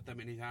whatever with them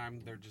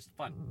anytime. They're just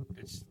fun.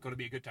 It's going to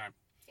be a good time.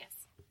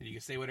 Yes. And you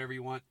can say whatever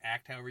you want,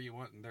 act however you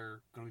want, and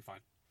they're going to be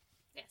fine.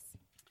 Yes.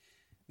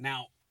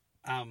 Now,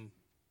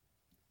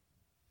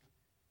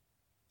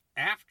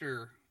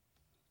 after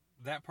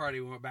that party,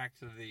 we went back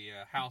to the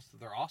house of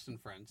their Austin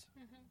friends,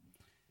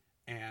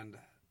 and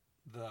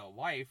the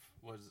wife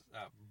was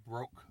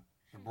broke.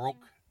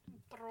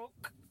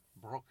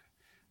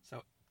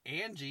 So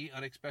Angie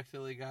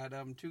unexpectedly got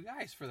 2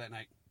 guys for that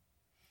night.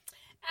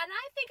 And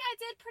I think I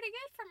did pretty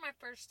good for my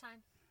first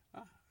time.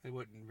 It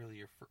wasn't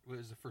really it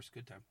was the first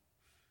good time.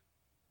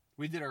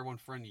 We did our one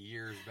friend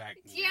years back.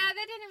 Yeah,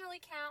 that didn't really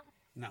count.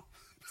 No.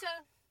 So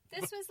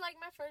this was like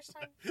my first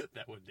time.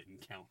 That one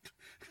didn't count.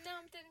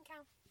 No, it didn't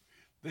count.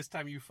 This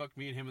time you fucked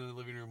me and him in the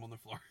living room on the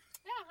floor.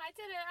 Yeah, I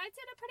did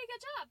a pretty good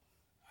job.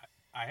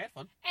 I had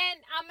fun. And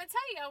I'm going to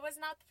tell you, I was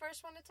not the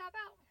first one to top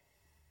out.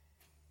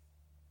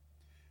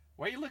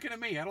 Why are you looking at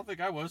me? I don't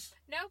think I was.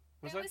 Nope,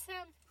 it was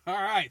him. All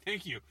right,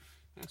 thank you.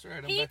 That's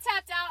right. He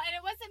tapped out, and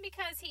it wasn't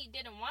because he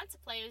didn't want to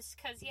play. It was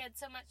because he had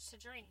so much to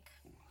drink.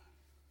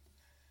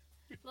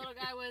 Little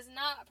guy was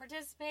not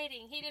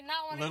participating. He did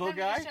not want to come to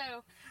the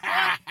show.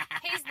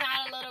 He's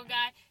not a little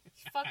guy.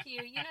 Fuck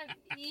you. You know,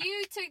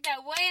 you took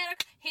that way out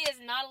of... He is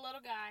not a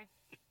little guy.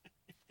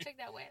 Took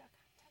that way out of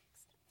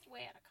context.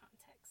 Way out of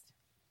context.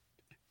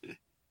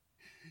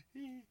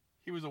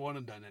 He was a one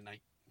and done that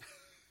night.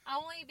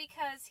 Only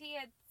because he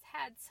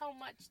had so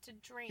much to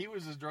drink. He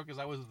was as drunk as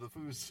I was with the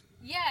foos.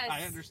 Yes.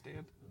 I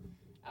understand.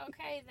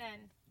 Okay,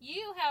 then.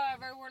 You,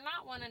 however, were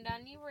not one and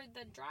done. You were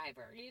the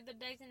driver. You were the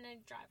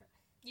designated driver.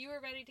 You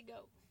were ready to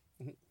go.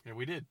 Yeah,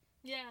 we did.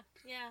 Yeah.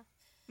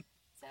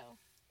 So,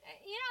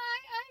 you know,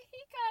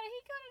 he got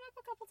it up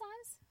a couple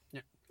times.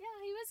 Yeah. Yeah,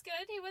 he was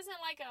good. He wasn't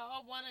like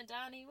a one and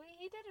done. He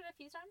did it a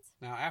few times.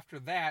 Now, after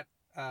that,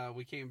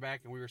 we came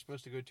back and we were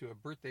supposed to go to a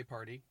birthday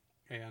party,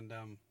 and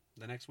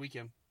the next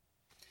weekend,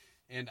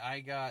 and I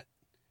got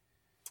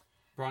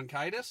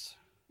bronchitis,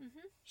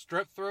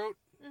 strep throat,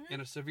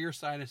 and a severe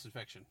sinus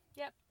infection.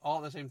 Yep. All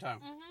at the same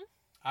time.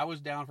 I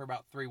was down for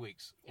about 3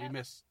 weeks. Yep. We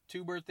missed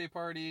 2 birthday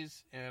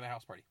parties and a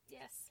house party.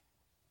 Yes.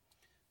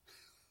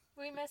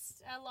 We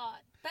missed a lot.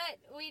 But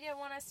we didn't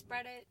want to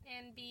spread it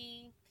and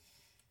be...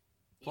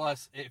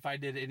 Plus, if I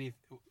did any...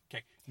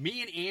 Okay,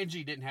 me and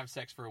Angie didn't have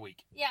sex for a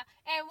week. Yeah,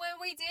 and when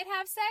we did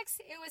have sex,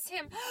 it was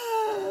him.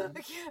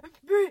 I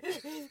can't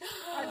breathe.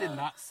 I did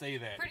not say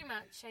that. Pretty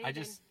much. I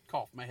just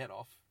coughed my head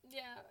off.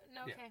 Yeah,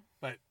 no, okay. Yeah,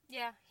 but...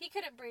 Yeah, he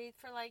couldn't breathe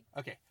for like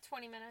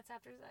 20 minutes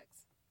after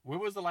sex. When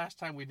was the last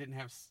time we didn't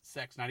have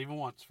sex? Not even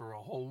once for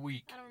a whole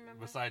week. I don't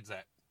remember. Besides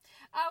that.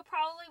 Oh,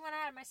 probably when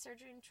I had my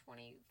surgery in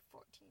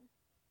 2014.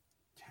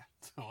 Yeah,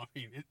 so I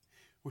mean,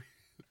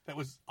 that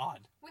was odd.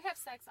 We have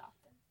sex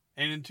often.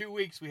 And in 2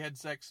 weeks, we had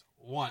sex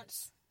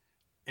once.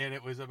 And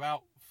it was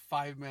about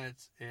 5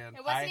 minutes. And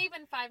it wasn't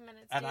even 5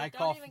 minutes. And dude.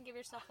 Don't even give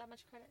yourself that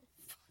much credit.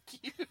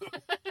 Fuck you.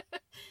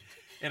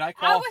 And I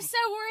was so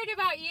worried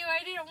about you.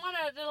 I didn't want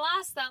it to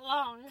last that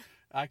long.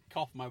 I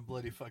coughed my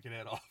bloody fucking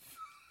head off.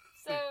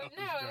 So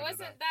no, it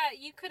wasn't that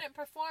you couldn't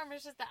perform.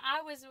 It's just that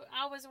I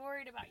was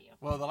worried about you.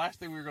 Well, the last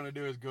thing we were going to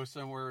do is go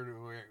somewhere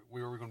where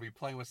we were going to be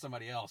playing with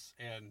somebody else,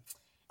 and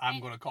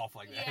I'm going to cough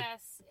like that.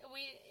 Yes,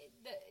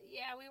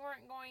 we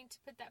weren't going to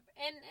put that,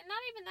 and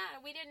not even that.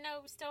 We didn't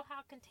know still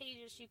how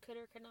contagious you could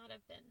or could not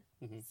have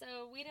been.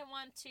 So we didn't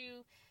want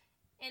to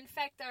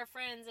infect our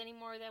friends any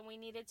more than we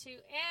needed to,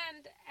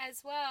 and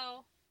as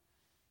well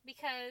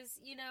because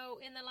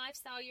in the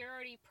lifestyle you're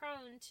already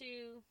prone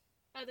to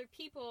other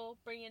people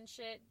bringing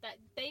shit that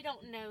they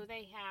don't know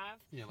they have.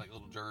 Yeah, like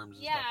little germs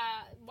and stuff.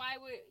 Yeah, why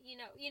would,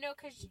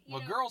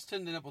 because... girls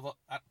tend to end up with,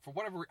 for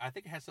whatever, I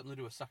think it has something to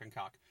do with sucking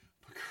cock.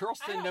 But girls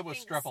tend to end up with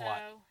strep a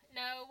lot.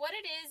 No, what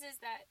it is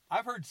that...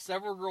 I've heard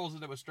several girls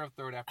end up with strep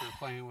throat after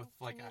playing with,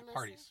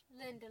 parties.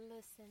 Linda,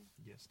 listen.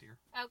 Yes, dear.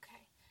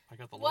 Okay. I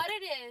got the look. What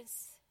it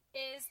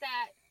is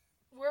that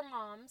we're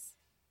moms.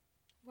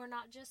 We're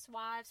not just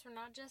wives. We're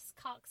not just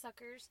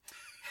cocksuckers.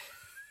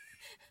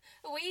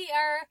 We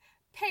are...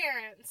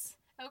 parents,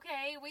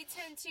 okay? We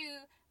tend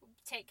to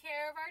take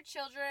care of our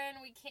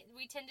children.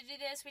 We tend to do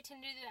this. We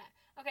tend to do that.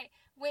 Okay,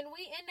 when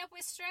we end up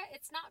with strep,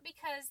 it's not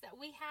because that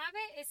we have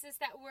it. It's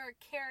just that we're a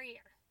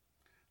carrier.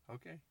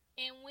 Okay.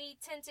 And we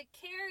tend to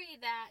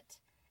carry that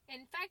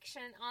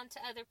infection onto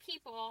other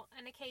people,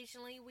 and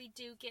occasionally we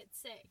do get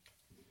sick.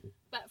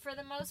 But for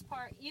the most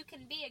part, you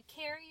can be a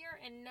carrier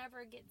and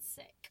never get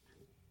sick.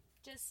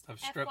 Just of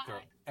strep FYI.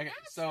 throat. Okay,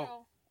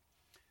 so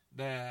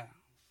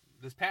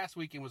this past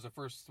weekend was the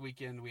first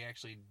weekend we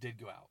actually did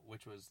go out,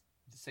 which was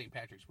St.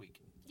 Patrick's week.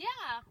 Yeah,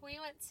 we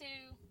went to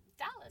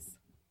Dallas.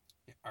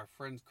 Our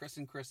friends Chris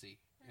and Chrissy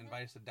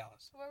invited us to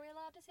Dallas. Were we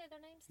allowed to say their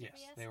names? Yes,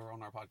 they were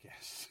on our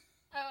podcast.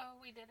 Oh,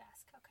 we did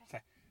ask.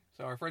 Okay.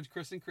 So our friends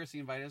Chris and Chrissy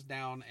invited us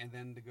down and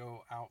then to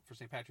go out for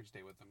St. Patrick's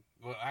Day with them.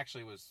 Well,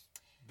 actually, it was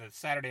the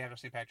Saturday after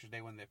St. Patrick's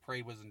Day when the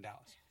parade was in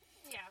Dallas.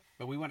 Yeah.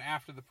 But we went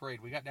after the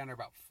parade. We got down there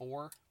about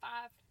 4. 5.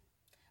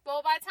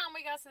 Well, by the time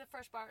we got to the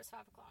first bar, it was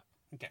 5 o'clock.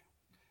 Okay.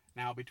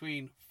 Now,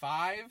 between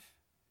 5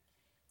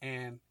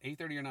 and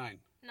 8:30 or 9.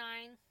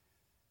 9.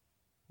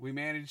 We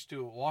managed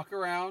to walk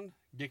around,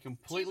 get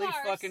completely 2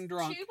 bars, fucking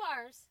drunk. 2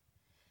 bars.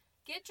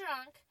 Get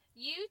drunk.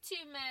 You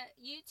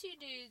two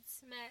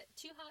dudes met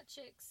 2 hot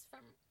chicks from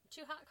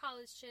 2 hot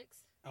college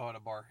chicks. Oh, at a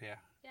bar, yeah.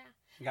 Yeah.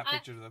 We got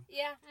pictures of them.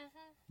 Yeah.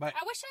 But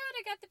I wish I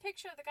would have got the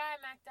picture of the guy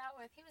I macked out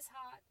with. He was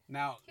hot.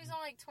 Now, he was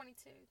only like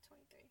 22,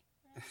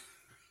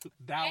 23.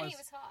 Dallas. And he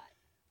was hot.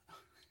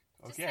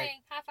 Just Okay.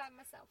 saying, high five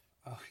myself.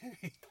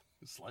 Okay.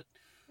 Slut.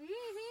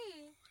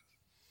 Mm-hmm.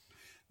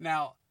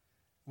 Now,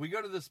 we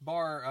go to this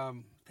bar.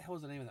 What the hell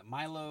was the name of that?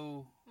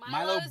 Milo's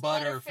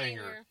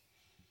Butterfinger.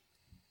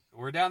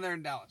 We're down there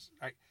in Dallas.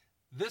 All right.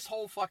 This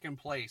whole fucking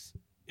place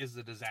is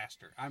a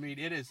disaster. I mean,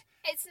 it is.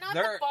 It's not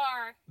the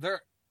bar.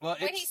 Well,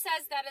 when he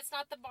says that, it's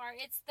not the bar.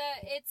 It's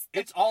the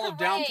It's all parade. of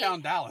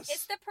downtown Dallas.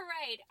 It's the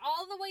parade.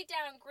 All the way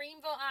down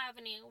Greenville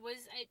Avenue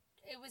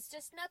it was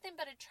just nothing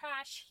but a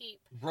trash heap.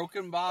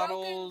 Broken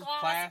bottles,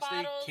 glass plastic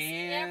bottles,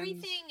 cans.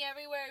 everything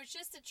everywhere. It was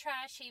just a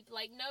trash heap.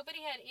 Like, nobody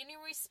had any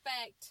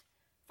respect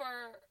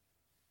for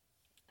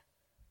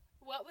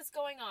what was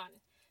going on.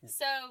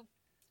 So,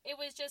 it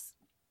was just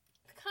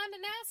kind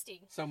of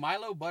nasty. So,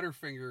 Milo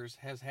Butterfingers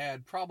has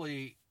had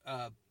probably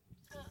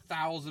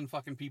 1,000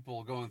 fucking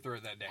people going through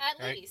it that day.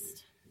 At right?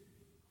 least.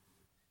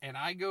 And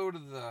I go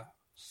to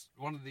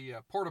one of the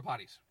porta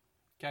potties.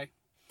 Okay?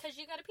 Because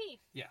you got to pee.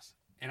 Yes.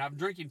 And I'm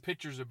drinking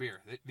pitchers of beer.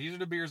 These are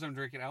the beers I'm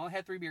drinking. I only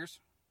had 3 beers,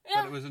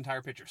 Yeah. but it was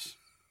entire pitchers.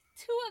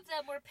 2 of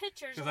them were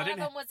pitchers. 'Cause One of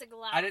them was a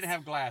glass. I didn't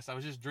have glass. I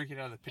was just drinking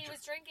out of the pitcher. He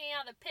was drinking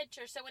out of the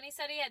pitcher. So when he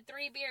said he had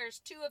 3 beers,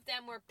 2 of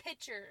them were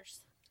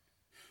pitchers.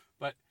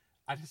 But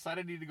I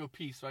decided I need to go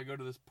pee, so I go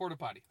to this porta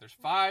potty. There's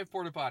 5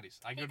 porta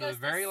potties. I go to the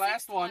very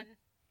last one.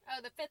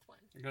 Oh, the 5th one.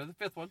 I go to the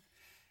 5th one.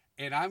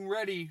 And I'm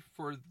ready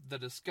for the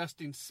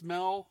disgusting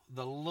smell,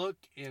 the look,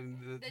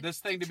 and this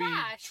thing to be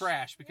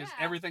trash because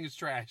everything is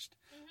trashed.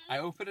 Mm-hmm. I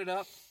open it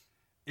up.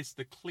 It's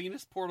the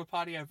cleanest porta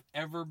potty I've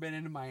ever been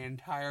in my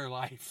entire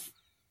life.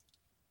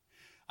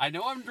 I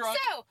know I'm drunk,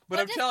 but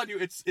I'm telling you,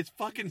 it's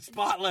fucking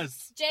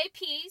spotless.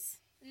 JP's,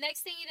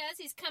 next thing he does,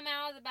 he's come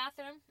out of the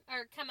bathroom,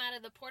 or come out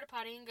of the porta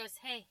potty and goes,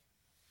 "Hey,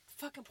 the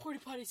fucking porta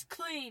potty's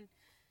clean."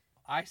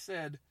 I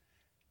said,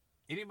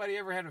 anybody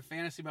ever had a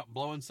fantasy about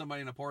blowing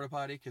somebody in a porta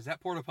potty? Because that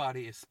porta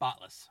potty is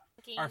spotless.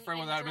 Our friend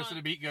without missing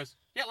a beat goes,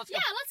 "Yeah, let's go."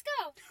 Yeah, let's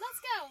go. Let's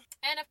go.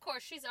 And of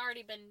course, she's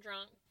already been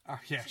drunk. Oh,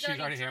 yeah, she's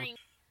already hammered.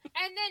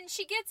 And then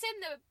she gets in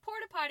the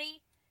porta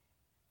potty,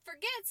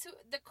 forgets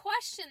the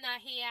question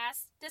that he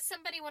asked. Does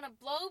somebody want to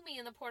blow me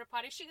in the porta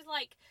potty? She was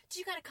like, "Do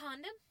you got a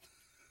condom?"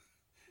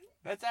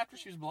 That's after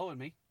she was blowing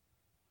me.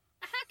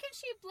 How can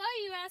she blow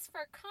you? Ask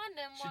for a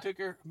condom. She took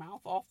her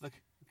mouth off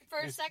for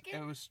a second.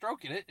 And was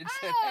stroking it and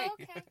said, "Hey,"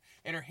 okay.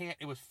 And her hand,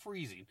 it was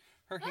freezing.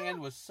 Her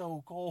hand was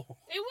so cold.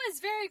 It was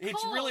very cold.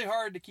 It's really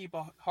hard to keep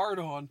a hard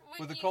on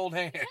with a cold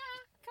hand. Yeah,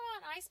 come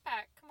on, ice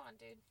pack. Come on,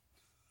 dude.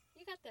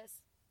 You got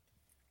this.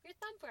 You're a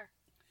thumper.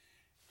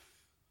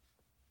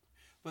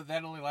 But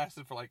that only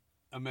lasted for like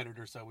a minute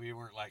or so. We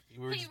were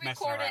just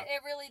messing around.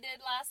 It really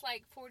did last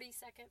like 40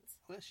 seconds.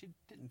 Well, she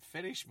didn't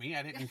finish me.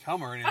 I didn't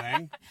come or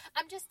anything.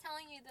 I'm just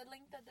telling you the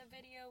length of the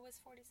video was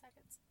 40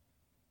 seconds.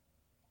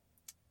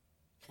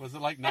 Was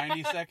it like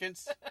 90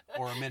 seconds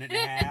or a minute and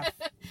a half?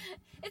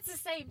 It's the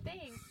same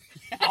thing.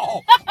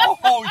 Oh,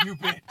 you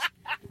bitch.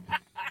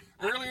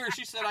 Earlier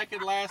she said I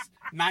could last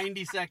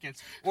 90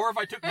 seconds. Or if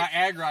I took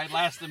Viagra, I'd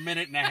last a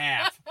minute and a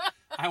half.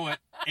 I went,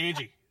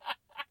 "Angie,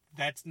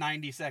 that's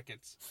 90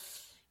 seconds.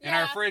 And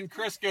our friend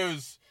Chris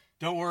goes,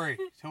 don't worry.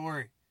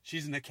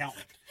 She's an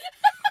accountant.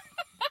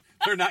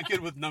 They're not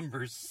good with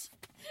numbers."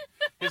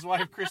 His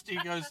wife, Christy,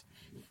 goes,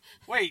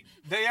 "Wait,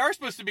 they are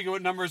supposed to be good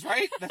with numbers,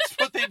 right? That's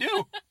what they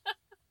do."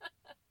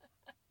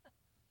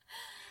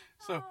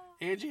 So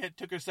Angie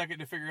took a second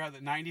to figure out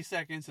that 90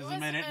 seconds is a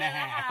minute and a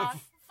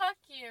half. Fuck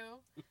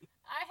you.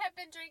 I have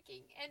been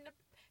drinking, and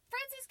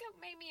Francisco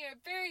made me a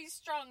very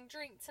strong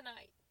drink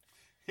tonight.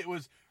 It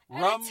was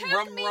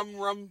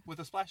rum with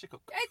a splash of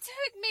Coke. It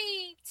took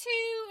me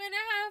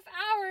 2.5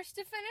 hours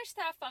to finish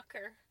that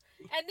fucker.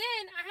 And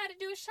then I had to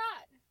do a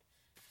shot.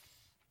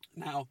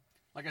 Now,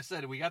 like I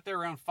said, we got there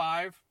around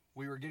 5.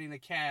 We were getting a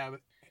cab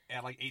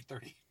at like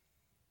 8:30.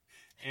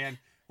 And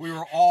we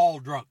were all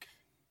drunk.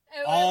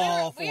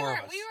 All four of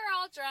us. We were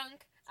all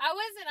drunk.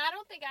 I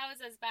don't think I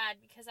was as bad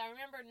because I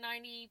remember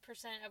 90%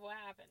 of what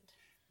happened.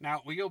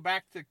 Now, we go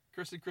back to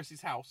Chris and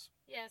Chrissy's house.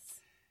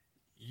 Yes.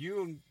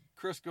 You and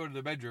Chris go to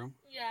the bedroom.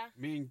 Yeah.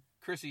 Me and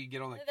Chrissy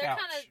get on the they're couch.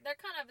 They're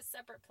kind of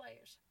separate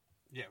players.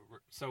 Yeah,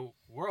 so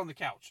we're on the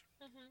couch.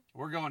 Mm-hmm.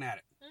 We're going at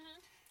it. Mm-hmm.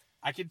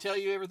 I can tell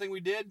you everything we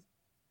did.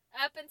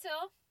 Up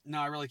until? No,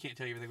 I really can't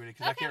tell you everything we did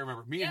because I can't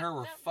remember. Me and her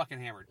were fucking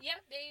hammered. Yep,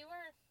 there you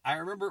were. I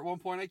remember at one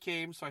point I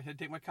came, so I had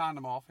to take my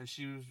condom off, and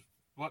she was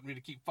wanting me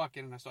to keep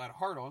fucking, and I still had a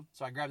heart on,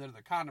 so I grabbed the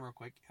other condom real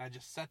quick, and I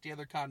just set the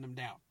other condom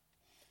down.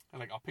 I'm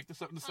like, I'll pick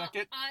this up in a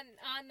second.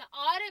 On the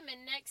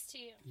ottoman next to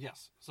you.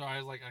 Yes. So I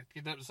was like, I'll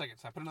get that in a second.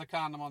 So I put another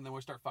condom on, then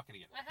we'll start fucking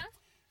again. Uh-huh.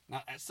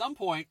 Now, at some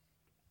point,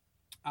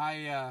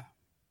 I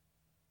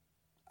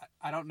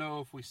don't know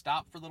if we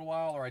stopped for a little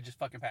while or I just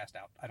fucking passed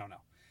out. I don't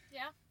know.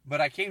 Yeah.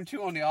 But I came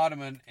to on the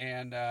ottoman,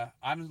 and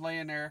I'm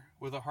laying there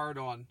with a heart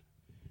on,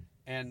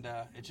 and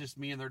it's just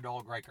me and their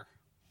dog, Riker.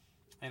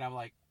 And I'm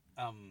like,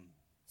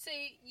 So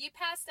you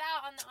passed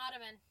out on the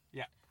ottoman?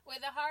 Yeah.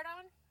 With a heart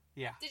on?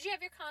 Yeah. Did you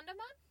have your condom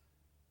on?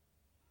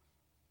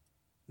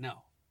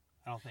 No,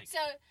 I don't think.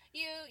 So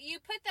you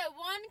put that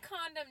one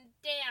condom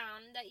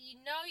down that you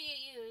know you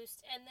used,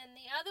 and then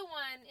the other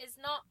one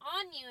is not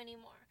on you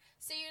anymore.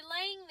 So you're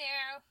laying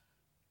there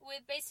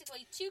with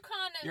basically two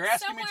condoms. You're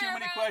asking me too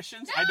many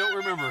questions. I don't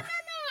remember.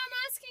 No, I'm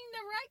asking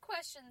the right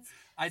questions.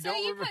 I don't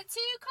remember. So you put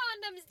two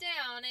condoms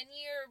down, and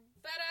you're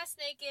butt-ass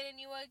naked, and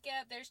you wake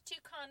up, there's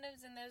two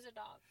condoms, and there's a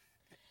dog.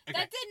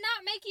 Okay. That did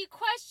not make you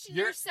question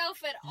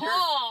yourself at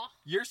all.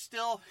 You're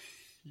still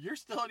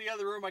in the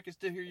other room. I can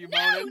still hear you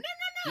moaning.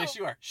 No. Yes,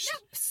 you are.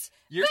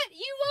 No. But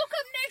you woke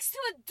up next to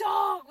a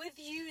dog with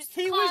used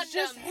condoms. He was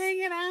just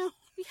hanging out.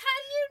 How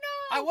do you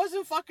know? I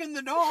wasn't fucking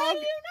the dog. How do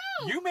you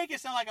know? You make it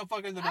sound like I'm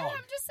fucking the dog.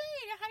 I'm just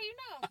saying. How do you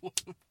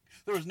know?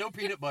 There was no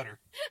peanut butter.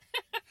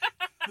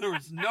 There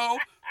was no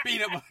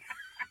peanut butter.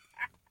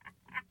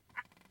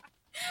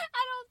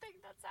 I don't think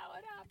that's how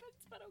it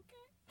happens, but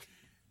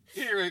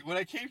okay. Anyway, when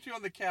I came to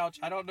on the couch,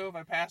 I don't know if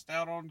I passed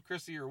out on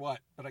Chrissy or what,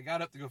 but I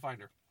got up to go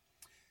find her.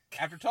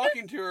 After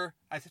talking to her,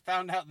 I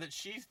found out that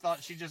she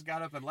thought she just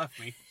got up and left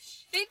me.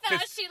 She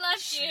thought she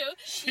left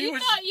you. You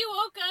thought you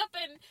woke up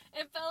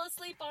and fell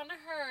asleep on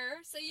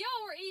her. So y'all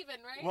were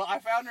even, right? Well, I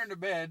found her in the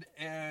bed,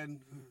 and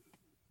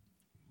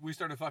we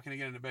started fucking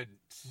again in the bed.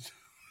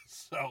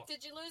 So.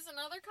 Did you lose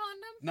another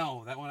condom?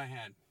 No, that one I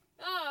had.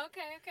 Oh,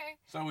 okay.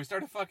 So we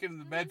started fucking in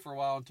the bed for a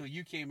while until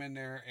you came in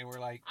there and we're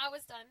like... I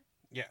was done.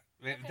 Yeah.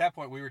 Okay. At that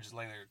point, we were just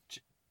laying there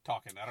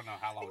talking. I don't know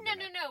how long.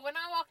 No. When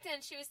I walked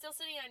in, she was still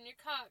sitting on your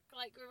cock,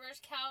 like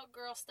reverse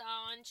cowgirl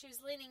style, and she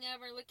was leaning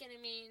over, looking at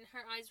me, and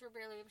her eyes were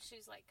barely open. She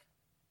was like,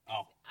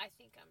 "Oh, I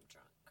think I'm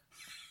drunk."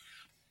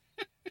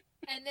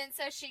 And then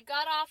so she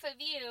got off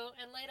of you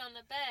and laid on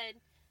the bed,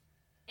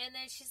 and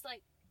then she's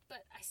like,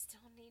 "But I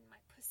still need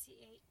my pussy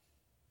ate."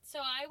 So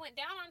I went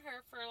down on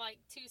her for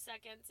like 2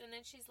 seconds, and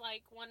then she's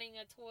like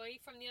wanting a toy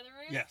from the other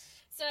room. Yes.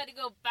 So I had to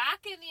go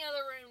back in the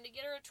other room to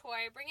get her a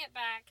toy, bring it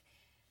back.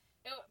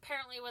 It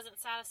apparently wasn't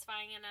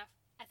satisfying enough.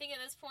 I think at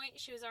this point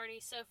she was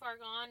already so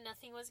far gone,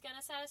 nothing was going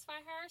to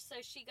satisfy her.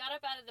 So she got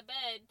up out of the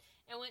bed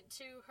and went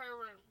to her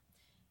room.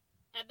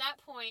 At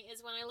that point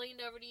is when I leaned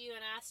over to you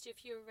and asked you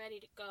if you were ready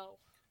to go.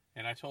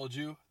 And I told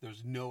you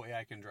there's no way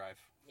I can drive.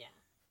 Yeah.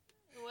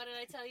 And what did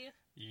I tell you?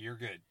 You're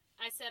good.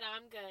 I said,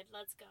 I'm good.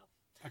 Let's go.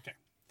 Okay.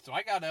 So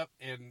I got up,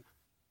 and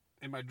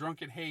in my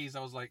drunken haze,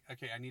 I was like,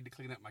 okay, I need to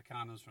clean up my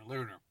condoms from the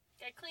living room.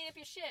 Gotta clean up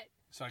your shit.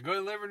 So I go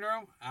to the living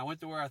room. I went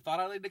to where I thought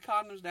I laid the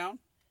condoms down.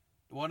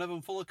 One of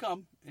them full of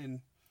cum, and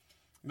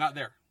not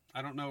there.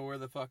 I don't know where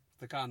the fuck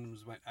the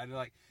condoms went.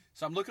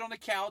 So I'm looking on the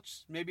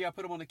couch. Maybe I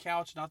put them on the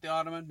couch, not the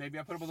ottoman. Maybe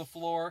I put them on the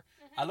floor.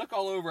 Mm-hmm. I look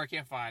all over. I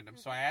can't find them.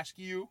 Mm-hmm. So I ask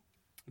you,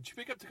 did you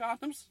pick up the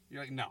condoms?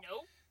 You're like, no.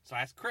 Nope. So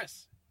I asked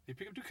Chris, did you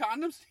pick up 2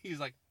 condoms? He's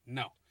like,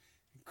 no.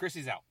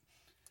 Chrissy's out.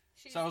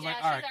 So I was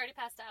like, all right. She's already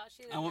passed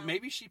out. Well,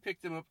 maybe she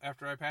picked them up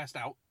after I passed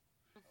out,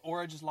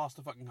 or I just lost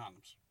the fucking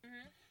condoms.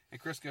 Mm-hmm. And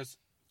Chris goes,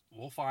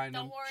 we'll find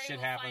them. Don't worry, shit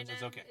we'll happens. Find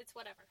it's okay. It's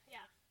whatever. Yeah.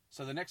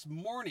 So the next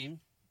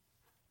morning,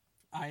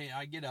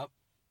 I get up,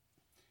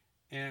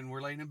 and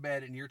we're laying in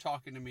bed, and you're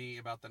talking to me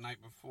about the night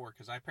before,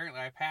 because I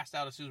passed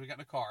out as soon as we got in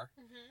the car.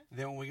 Mm-hmm.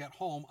 Then when we got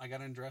home, I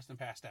got undressed and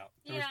passed out.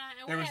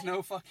 There was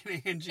no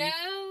fucking Angie.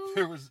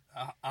 No.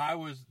 I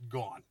was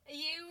gone.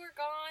 You were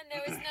gone.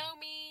 There was no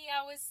me.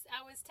 I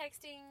was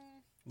texting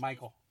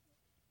Michael.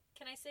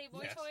 Can I say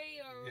Boy Toy,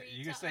 or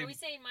are we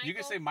saying Michael? You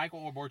can say Michael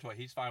or Boy Toy.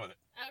 He's fine with it.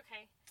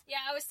 Okay. Yeah,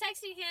 I was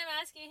texting him,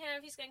 asking him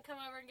if he's going to come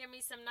over and give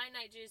me some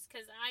night-night juice,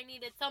 because I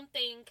needed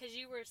something, because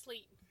you were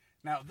asleep.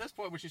 Now, at this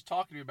point, when she's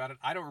talking to me about it,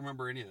 I don't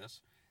remember any of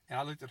this. And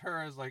I looked at her,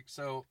 I was like,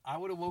 so I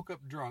would have woke up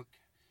drunk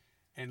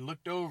and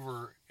looked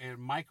over, and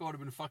Michael would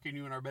have been fucking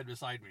you in our bed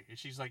beside me. And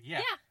she's like,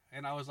 yeah.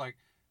 And I was like,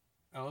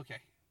 oh,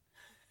 okay.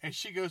 And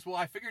she goes, well,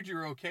 I figured you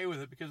were okay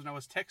with it, because when I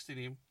was texting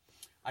him,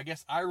 I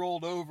guess I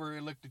rolled over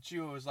and looked at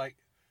you and was like,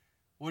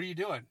 what are you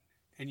doing?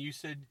 And you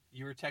said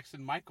you were texting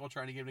Michael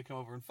trying to get him to come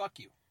over and fuck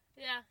you.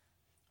 Yeah.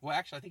 Well,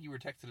 actually, I think you were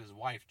texting his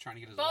wife trying to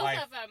get his wife. wife.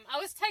 Both of them. I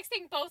was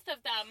texting both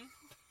of them.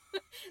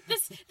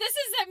 This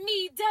isn't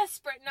me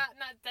desperate, not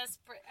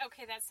desperate.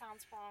 Okay, that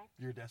sounds wrong.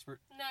 You're desperate?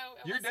 No,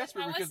 you're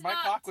desperate because my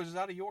cock was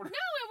out of order.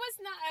 No, it was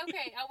not.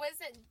 Okay,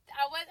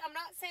 I'm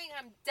not saying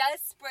I'm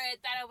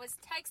desperate that I was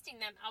texting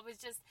them. I was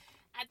just,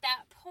 at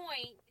that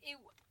point,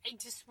 I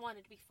just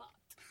wanted to be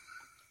fucked.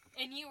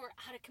 And you were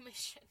out of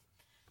commission.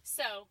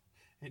 So,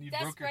 and you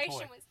broke your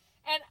toy.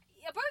 And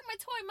I broke my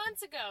toy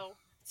months ago.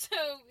 So,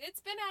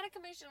 it's been out of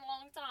commission a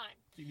long time.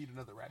 You need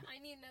another rabbit. I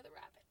need another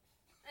rabbit.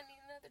 I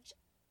need another...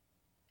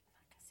 I'm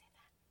not going to say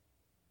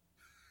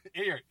that.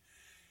 Anyway.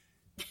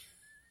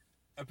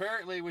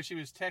 Apparently, when she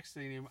was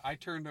texting him, I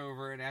turned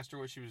over and asked her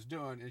what she was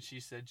doing, and she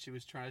said she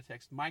was trying to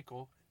text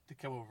Michael to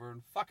come over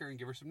and fuck her and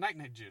give her some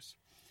night-night juice.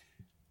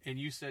 And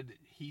he said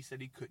he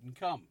couldn't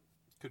come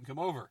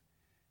over.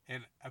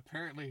 And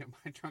apparently, in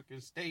my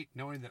drunken state,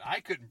 knowing that I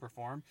couldn't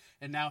perform,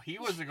 and now he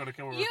wasn't going to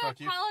come over and fuck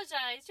you. You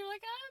apologized. You're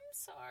like, I'm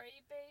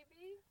sorry,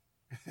 baby.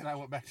 And I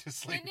went back to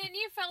sleep. And then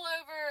you fell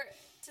over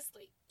to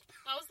sleep.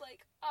 I was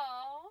like,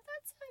 oh,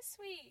 that's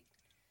so sweet.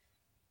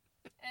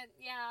 And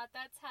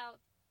that's how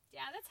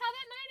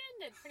that night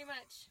ended, pretty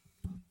much.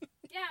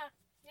 Yeah,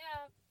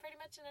 pretty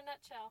much in a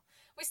nutshell.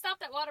 We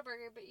stopped at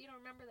Whataburger, but you don't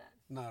remember that.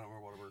 No, I don't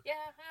remember Whataburger.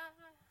 Yeah.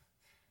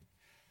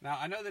 Now,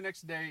 I know the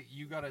next day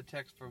you got a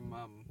text from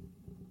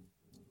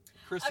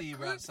Chrissy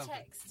about something.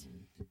 Text.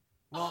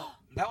 Well,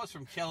 that was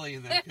from Kelly,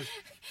 and then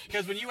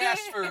because when you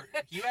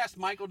asked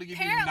Michael to give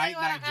you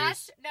night-night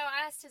juice.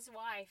 I asked his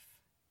wife.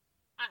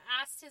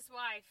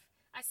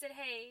 I said,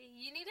 hey,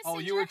 you need to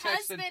send your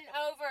husband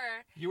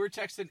over. You were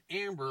texting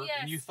Amber,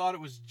 yes. And you thought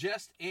it was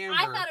just Amber.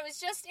 I thought it was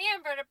just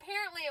Amber, and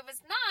apparently it was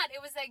not.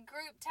 It was a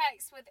group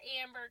text with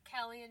Amber,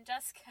 Kelly, and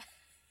Jessica.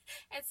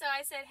 And so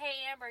I said,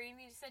 hey, Amber, you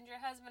need to send your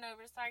husband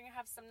over so I can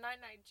have some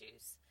night-night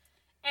juice.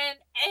 And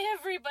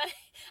everybody,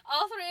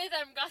 all three of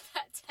them got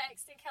that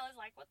text, and Kelly's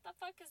like, what the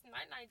fuck is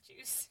night-night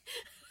juice?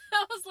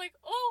 I was like,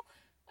 oh,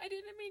 I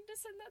didn't mean to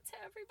send that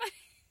to everybody.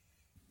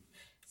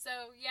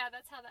 So, yeah,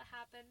 that's how that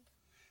happened.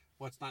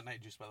 What's night-night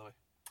juice, by the way?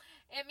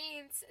 It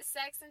means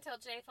sex until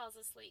Jay falls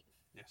asleep.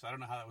 Yes, I don't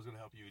know how that was going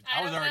to help you.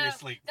 I was already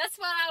asleep. That's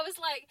why I was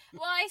like,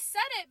 well, I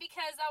said it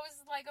because I was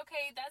like,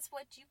 okay, that's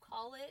what you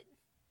call it.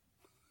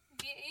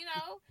 You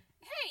know,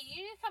 hey,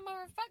 you need to come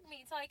over and fuck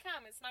me until I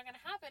come. It's not going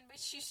to happen,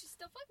 but you should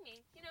still fuck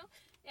me, you know?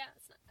 Yeah,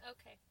 it's not,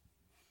 okay.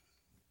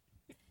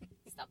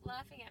 Stop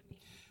laughing at me.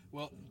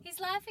 Well, he's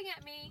laughing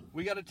at me.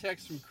 We got a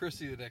text from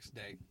Chrissy the next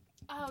day.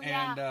 Oh,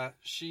 yeah.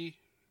 And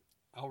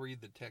I'll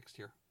read the text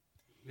here.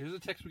 Here's a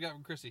text we got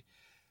from Chrissy.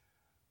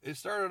 It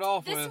started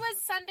off with... This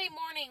was Sunday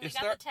morning. We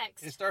got the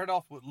text. It started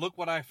off with, look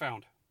what I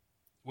found,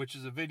 which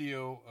is a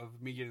video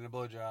of me getting a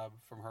blowjob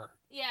from her.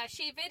 Yeah,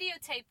 she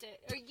videotaped it.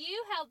 Or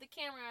you held the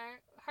camera,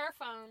 her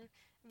phone,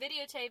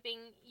 videotaping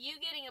you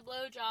getting a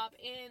blowjob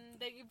in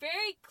the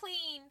very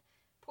clean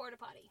porta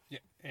potty. Yeah,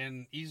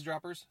 and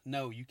eavesdroppers,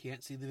 no, you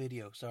can't see the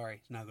video. Sorry,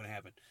 it's not going to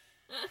happen.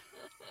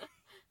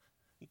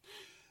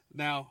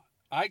 Now,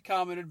 I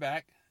commented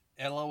back,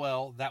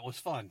 LOL, that was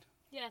fun.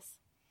 Yes.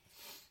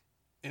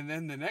 And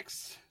then the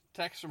next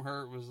text from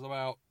her was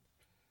about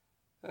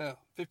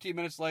 15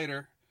 minutes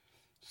later.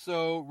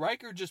 So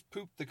Riker just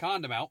pooped the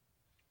condom out.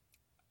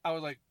 I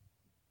was like,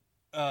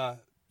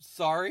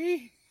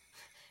 sorry?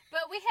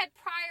 But we had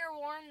prior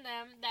warned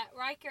them that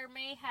Riker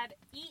may had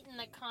eaten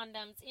the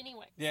condoms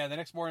anyway. Yeah, the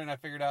next morning I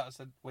figured out, I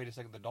said, wait a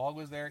second, the dog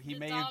was there? He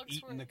may have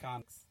eaten the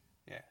condoms.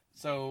 Yeah.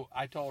 So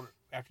I told her,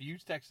 after you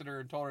texted her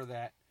and told her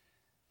that,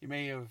 he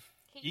may have...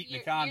 eating the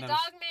condoms. Your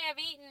dog may have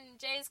eaten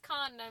Jay's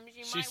condoms.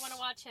 You might want to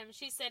watch him.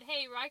 She said,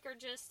 hey, Riker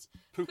just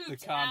pooped the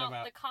condom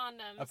out the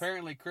condoms.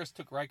 Apparently, Chris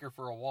took Riker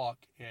for a walk,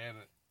 and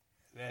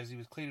as he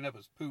was cleaning up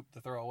his poop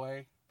to throw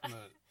away from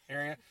the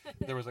area,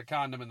 there was a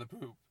condom in the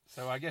poop.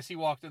 So I guess he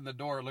walked in the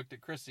door, looked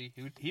at Chrissy.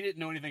 He didn't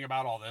know anything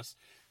about all this.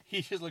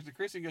 He just looked at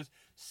Chrissy and goes,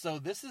 so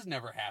this has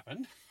never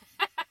happened.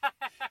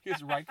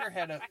 Because Riker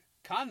had a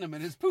condom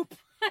in his poop.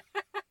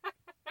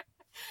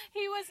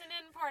 He wasn't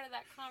in part of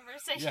that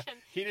conversation. Yeah,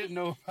 he didn't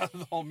know about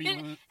the whole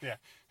meal. Yeah.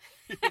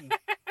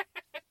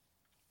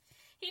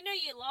 He knew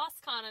you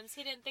lost condoms.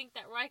 He didn't think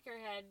that Riker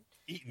had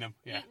eaten them.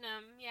 Yeah.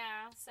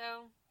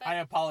 So I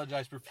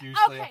apologize profusely.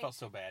 Okay. I felt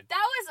so bad.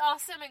 That was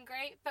awesome and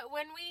great. But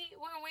when we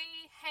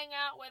hang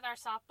out with our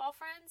softball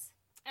friends,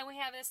 and we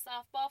have this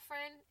softball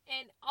friend,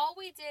 and all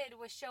we did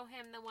was show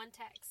him the one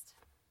text.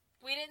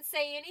 We didn't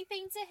say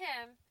anything to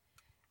him.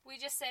 We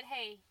just said,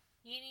 hey,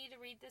 you need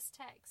to read this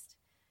text.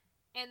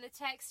 And the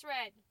text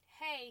read,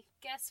 hey,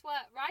 guess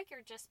what?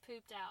 Riker just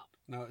pooped out.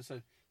 No, it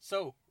said,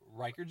 so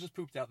Riker just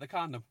pooped out the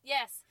condom.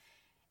 Yes.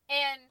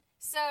 And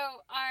so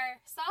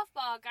our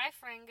softball guy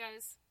friend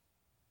goes,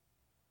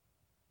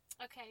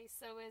 okay,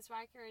 so is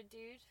Riker a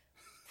dude?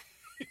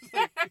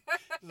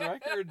 Is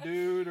Riker a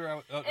dude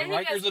or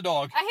Riker's a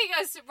dog?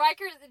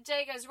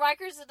 Jay goes,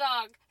 Riker's a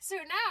dog. So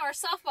now our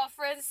softball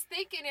friend's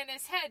thinking in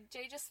his head,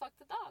 Jay just fucked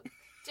the dog.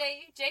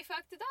 Jay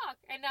fucked the dog,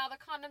 and now the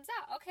condom's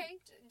out.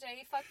 Okay,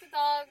 Jay fucked the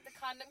dog, the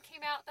condom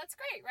came out. That's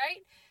great,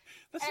 right?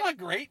 That's not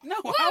great. No,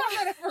 how is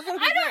that ever going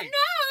to be great? I don't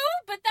know,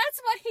 but that's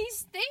what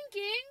he's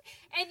thinking.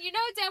 And And you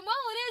know damn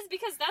well it is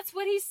because that's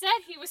what he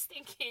said he was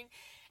thinking.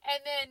 And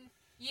then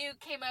you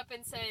came up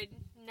and said,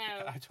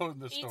 no. I told him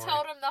the story. You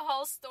told him the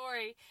whole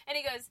story. And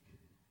he goes,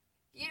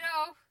 you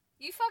know,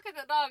 you fucking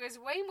the dog is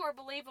way more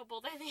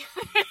believable than the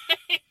other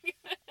thing.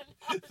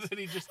 Then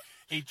he just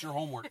ate your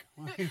homework.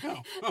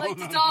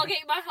 The dog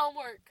ate my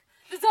homework.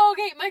 The dog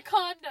ate my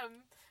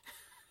condom.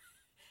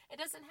 It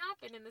doesn't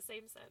happen in the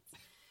same sense.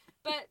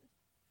 But,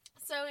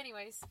 so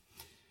anyways.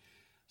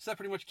 So that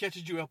pretty much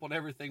catches you up on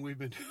everything we've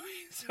been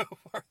doing so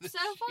far this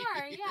year.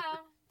 Yeah.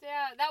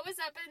 Yeah, that was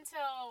up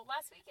until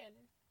last weekend.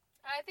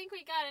 I think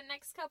we got the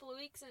next couple of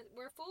weeks,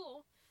 we're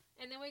full.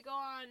 And then we go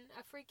on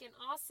a freaking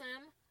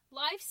awesome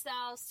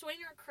lifestyle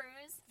swinger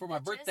cruise. For my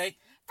birthday.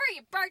 For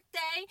your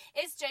birthday.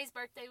 It's Jay's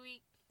birthday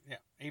week. Yeah,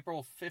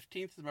 April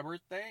 15th is my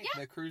birthday.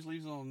 Yeah. The cruise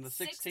leaves on the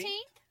 16th.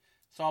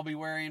 So I'll be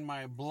wearing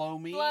my Blow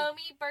Me.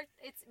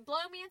 It's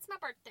my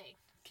birthday.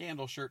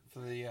 Candle shirt for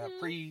the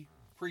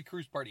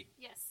pre-cruise party.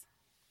 Yes.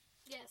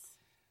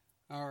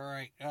 All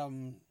right.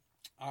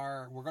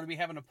 We're going to be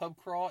having a pub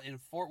crawl in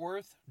Fort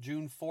Worth,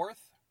 June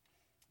 4th.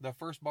 The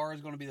first bar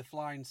is going to be the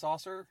Flying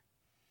Saucer.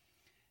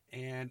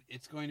 And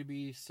it's going to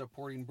be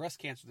supporting breast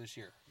cancer this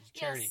year. It's a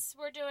charity. Yes,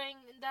 we're doing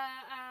the,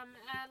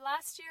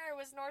 last year it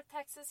was North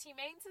Texas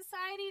Humane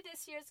Society.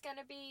 This year it's going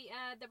to be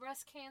the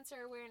Breast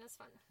Cancer Awareness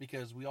Fund.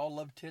 Because we all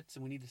love tits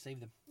and we need to save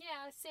them.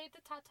 Yeah, save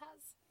the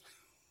tatas.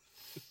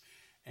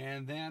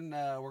 And then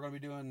we're going to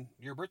be doing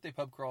your birthday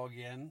pub crawl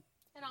again.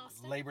 In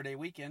Austin. Labor Day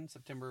weekend,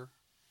 September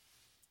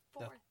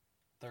 4th.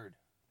 3rd.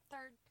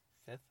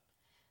 5th?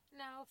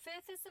 No,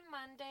 5th is a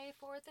Monday,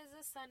 4th is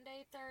a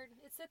Sunday, 3rd.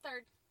 It's the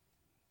 3rd.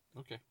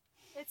 Okay.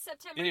 It's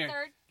September anyway,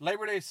 3rd.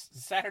 Labor Day,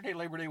 Saturday,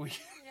 Labor Day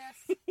weekend.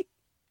 Yes.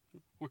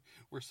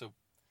 we're so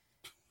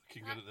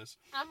fucking good at this.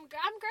 I'm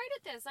great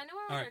at this. I know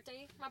our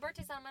birthday. Right. My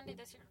birthday's on Monday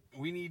this year.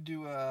 We need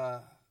to,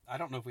 I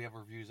don't know if we have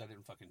reviews. I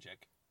didn't fucking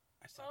check.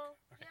 I suck. Oh,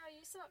 okay. Yeah,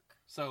 you suck.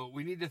 So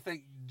we need to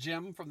thank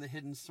Jim from the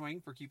Hidden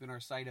Swing for keeping our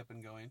site up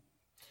and going.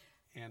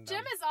 And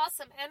Jim is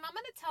awesome. And I'm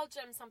going to tell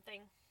Jim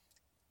something.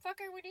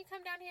 Fucker, when you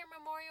come down here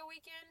Memorial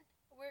Weekend,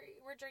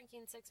 we're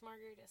drinking 6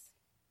 margaritas.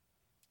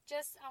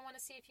 Just, I want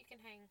to see if you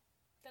can hang.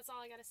 That's all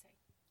I got to say.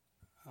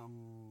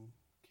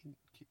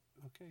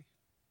 Okay.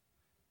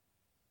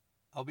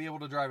 I'll be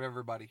able to drive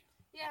everybody.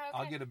 Yeah,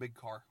 okay. I'll get a big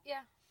car.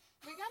 Yeah.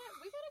 We got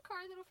a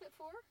car that'll fit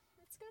 4.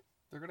 That's good.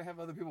 They're going to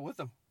have other people with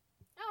them.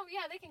 Oh,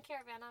 yeah, they can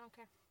caravan. I don't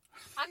care.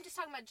 I'm just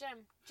talking about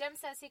Jim. Jim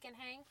says he can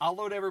hang. I'll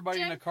load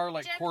everybody in a car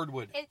like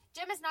cordwood.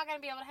 Jim is not going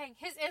to be able to hang.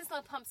 His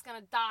insulin pump's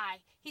going to die.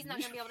 He's not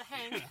going to be able to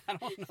hang. I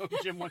don't know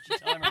if Jim wants you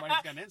to tell everybody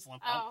he's got an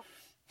insulin pump. Oh.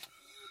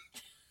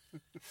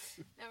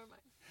 Never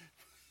mind.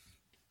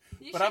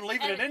 But I'm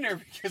leaving it in there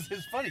because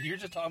it's funny. You're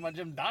just talking about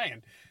Jim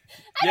dying.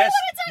 I don't want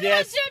to talk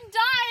about Jim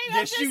dying.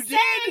 Yes, you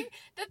did.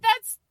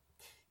 That's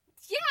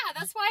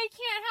why he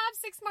can't have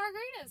 6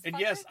 margaritas. And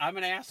yes, I'm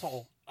an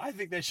asshole. I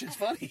think that shit's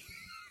funny.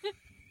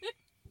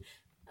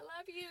 I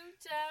love you,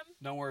 Jim.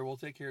 Don't worry, we'll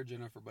take care of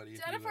Jennifer, buddy.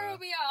 Jennifer will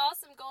be an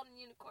awesome golden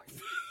unicorn.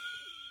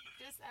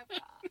 Just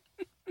FYI.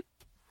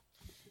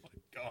 Oh my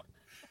God.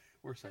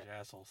 We're such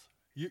assholes.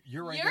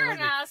 You're right You're there. You're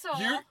an asshole.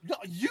 You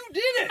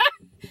did it.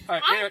 All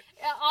right, anyway,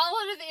 all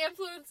under the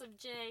influence of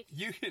Jay.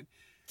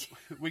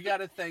 We got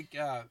to thank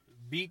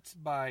Beats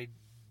by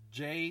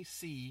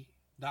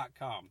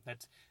JC.com.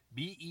 That's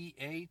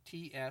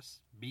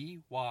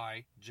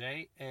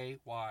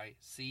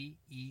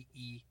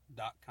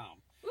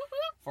BeatsByJayCee.com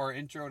for our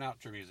intro and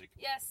outro music.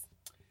 Yes.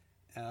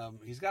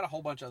 He's got a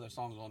whole bunch of other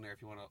songs on there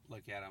if you want to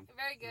look at them.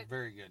 Very good.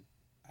 Very good.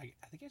 I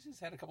think he's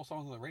had a couple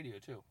songs on the radio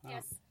too.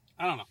 Yes.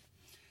 I don't know.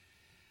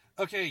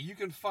 Okay, you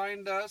can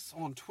find us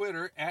on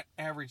Twitter at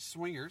Average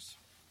Swingers.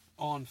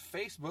 On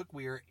Facebook,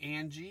 we are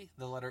Angie,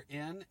 the letter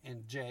N,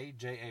 and J,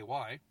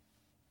 J-A-Y.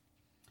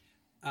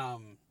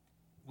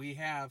 We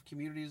have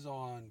communities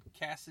on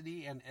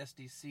Cassidy and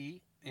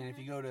SDC. And if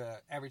you go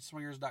to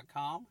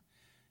AverageSwingers.com,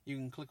 you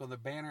can click on the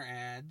banner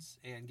ads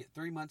and get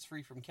 3 months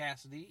free from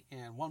Cassidy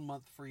and 1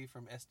 month free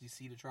from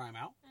SDC to try them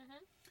out.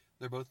 Mm-hmm.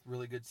 They're both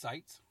really good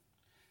sites.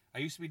 I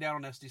used to be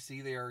down on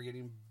SDC. They are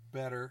getting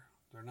better.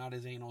 They're not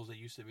as anal as they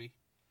used to be.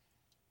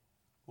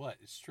 What?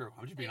 It's true.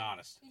 I'm just being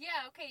honest.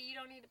 Yeah, okay. You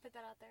don't need to put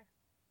that out there.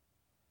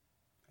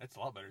 That's a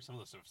lot better. Some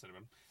of the stuff said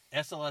about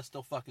SLS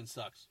still fucking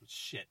sucks. It's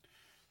shit.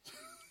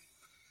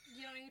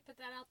 You don't need to put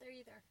that out there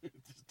either. It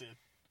just did.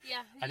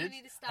 Yeah, you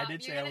need to stop.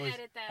 You're going to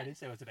edit that. I did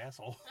say I was an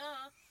asshole.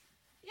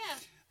 Yeah.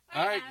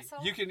 All right.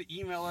 Asshole. You can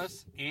email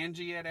us,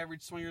 Angie at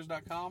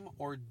AverageSwingers.com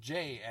or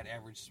Jay at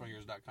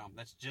AverageSwingers.com.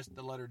 That's just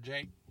the letter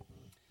J.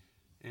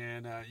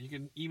 And you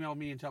can email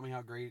me and tell me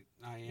how great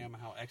I am,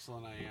 how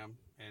excellent I am,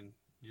 and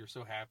you're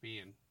so happy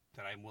and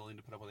that I'm willing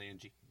to put up with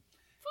Angie.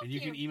 Fuck and you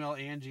can email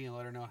Angie and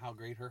let her know how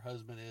great her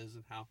husband is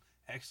and how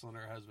excellent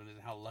her husband is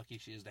and how lucky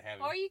she is to have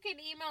him. Or you can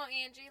email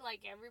Angie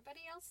like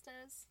everybody else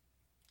does.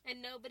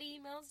 And nobody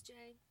emails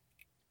Jay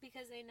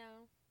because they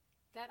know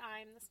that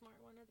I'm the smart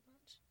one of the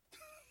bunch.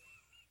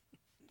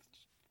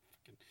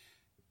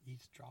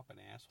 Eavesdropping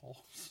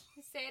assholes.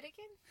 Say it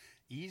again?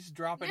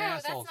 Eavesdropping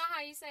assholes. No, that's not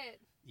how you say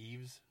it.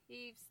 Eaves,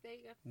 there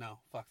you go. No,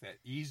 fuck that.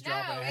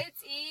 Eavesdropping. No,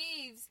 it's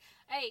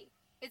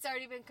It's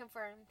already been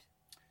confirmed.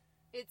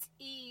 It's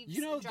Eve's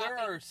You know, dropping.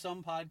 there are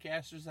some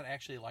podcasters that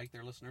actually like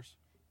their listeners.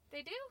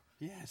 They do?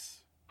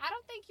 Yes. I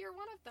don't think you're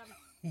one of them.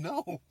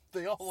 No,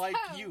 they all like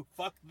you.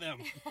 Fuck them.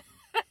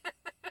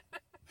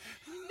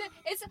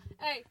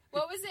 Hey,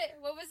 what was it?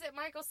 What was it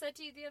Michael said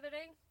to you the other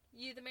day?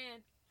 You the man.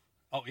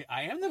 Oh, yeah,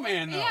 I am the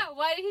man, though. Yeah,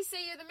 why did he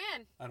say you're the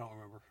man? I don't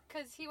remember.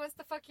 Because he wants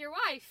to fuck your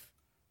wife.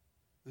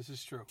 This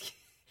is true.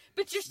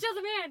 But you're still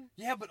the man.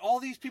 Yeah, but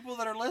all these people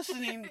that are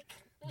listening,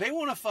 they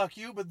want to fuck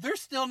you, but they're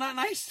still not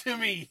nice to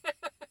me.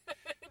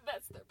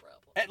 That's their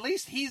problem. At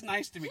least he's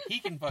nice to me. He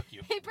can fuck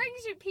you. He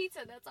brings you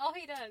pizza. That's all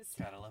he does.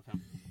 God, I love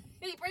him.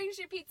 He brings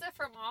you pizza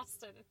from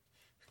Austin.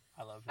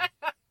 I love him.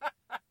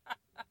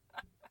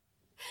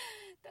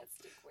 That's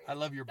too weird. I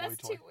love your boy That's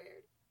toy. too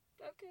weird.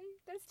 Okay,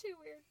 that's too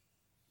weird.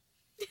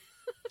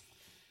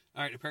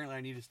 All right, apparently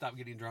I need to stop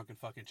getting drunk and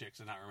fucking chicks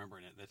and not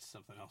remembering it. That's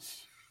something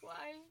else.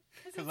 Why?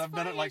 Because I've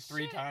done it like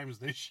 3 times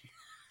this year.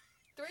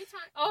 3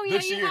 times? Oh, yeah,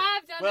 you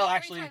have done it. Well, 3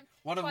 actually, times.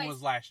 one of them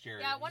was last year.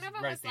 Yeah, one of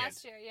them right was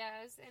last year. Yeah,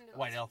 it was in the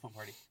White Elephant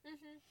Party.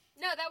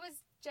 No, that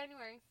was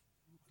January.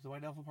 Was the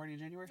White Elephant Party in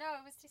January? No,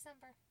 it was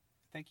December.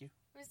 Thank you.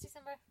 It was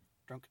December.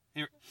 Drunk.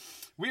 Anyway,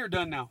 we are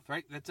done now,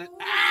 right? That's it.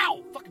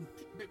 Ow! Fucking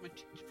bit my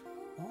tit.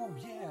 Oh,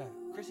 yeah.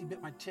 Chrissy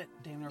bit my tit.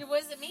 Damn near. It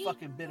wasn't me.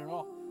 Fucking bit it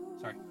all.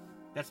 Sorry.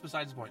 That's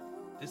besides the point.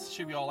 This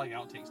should be all like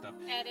outtake stuff.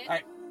 Edit. All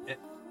right.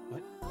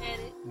 What?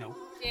 Edit. No.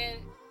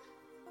 Edit.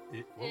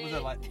 What was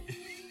it like?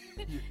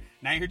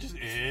 Now you're just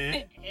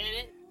Edit.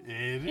 Edit.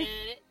 Edit.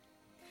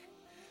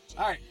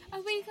 All right.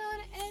 Are we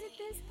gonna edit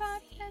this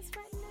podcast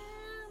right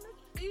now?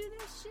 Let's do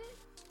this shit.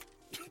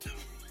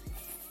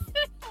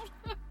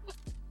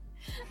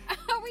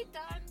 Are we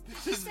done?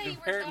 This is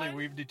apparently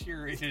we've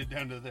deteriorated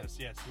down to this.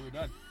 Yes, we're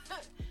done.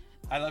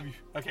 I love you.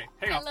 Okay,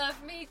 hang on. I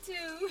love me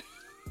too.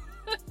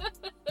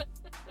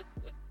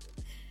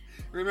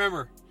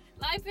 Remember,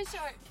 life is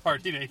short.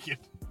 Party naked.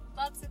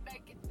 Lots of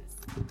nakedness.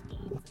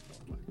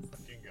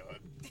 Fucking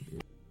God.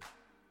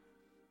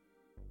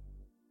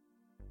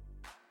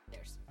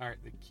 All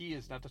right, the key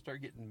is not to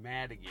start getting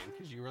mad again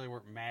because you really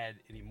weren't mad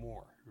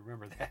anymore.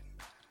 Remember that.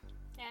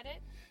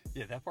 Edit.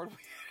 Yeah, that part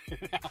we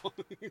now.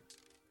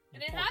 I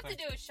didn't have to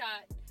do a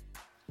shot.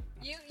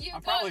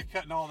 I'm probably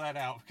cutting all that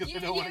out because I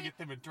don't want to get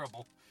them in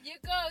trouble. You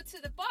go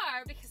to the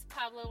bar because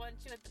Pablo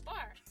wants you at the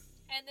bar.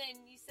 And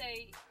then you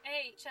say,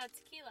 hey, shot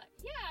tequila.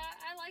 Yeah,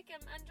 I like him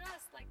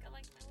undressed like I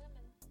like my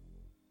women.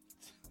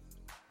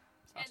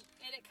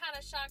 And it kind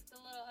of shocked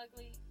the little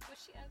ugly. Was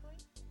she ugly?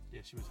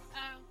 Yeah, she was.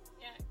 Oh,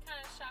 yeah, it kind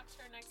of shocked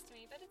her next to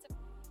me. But it's a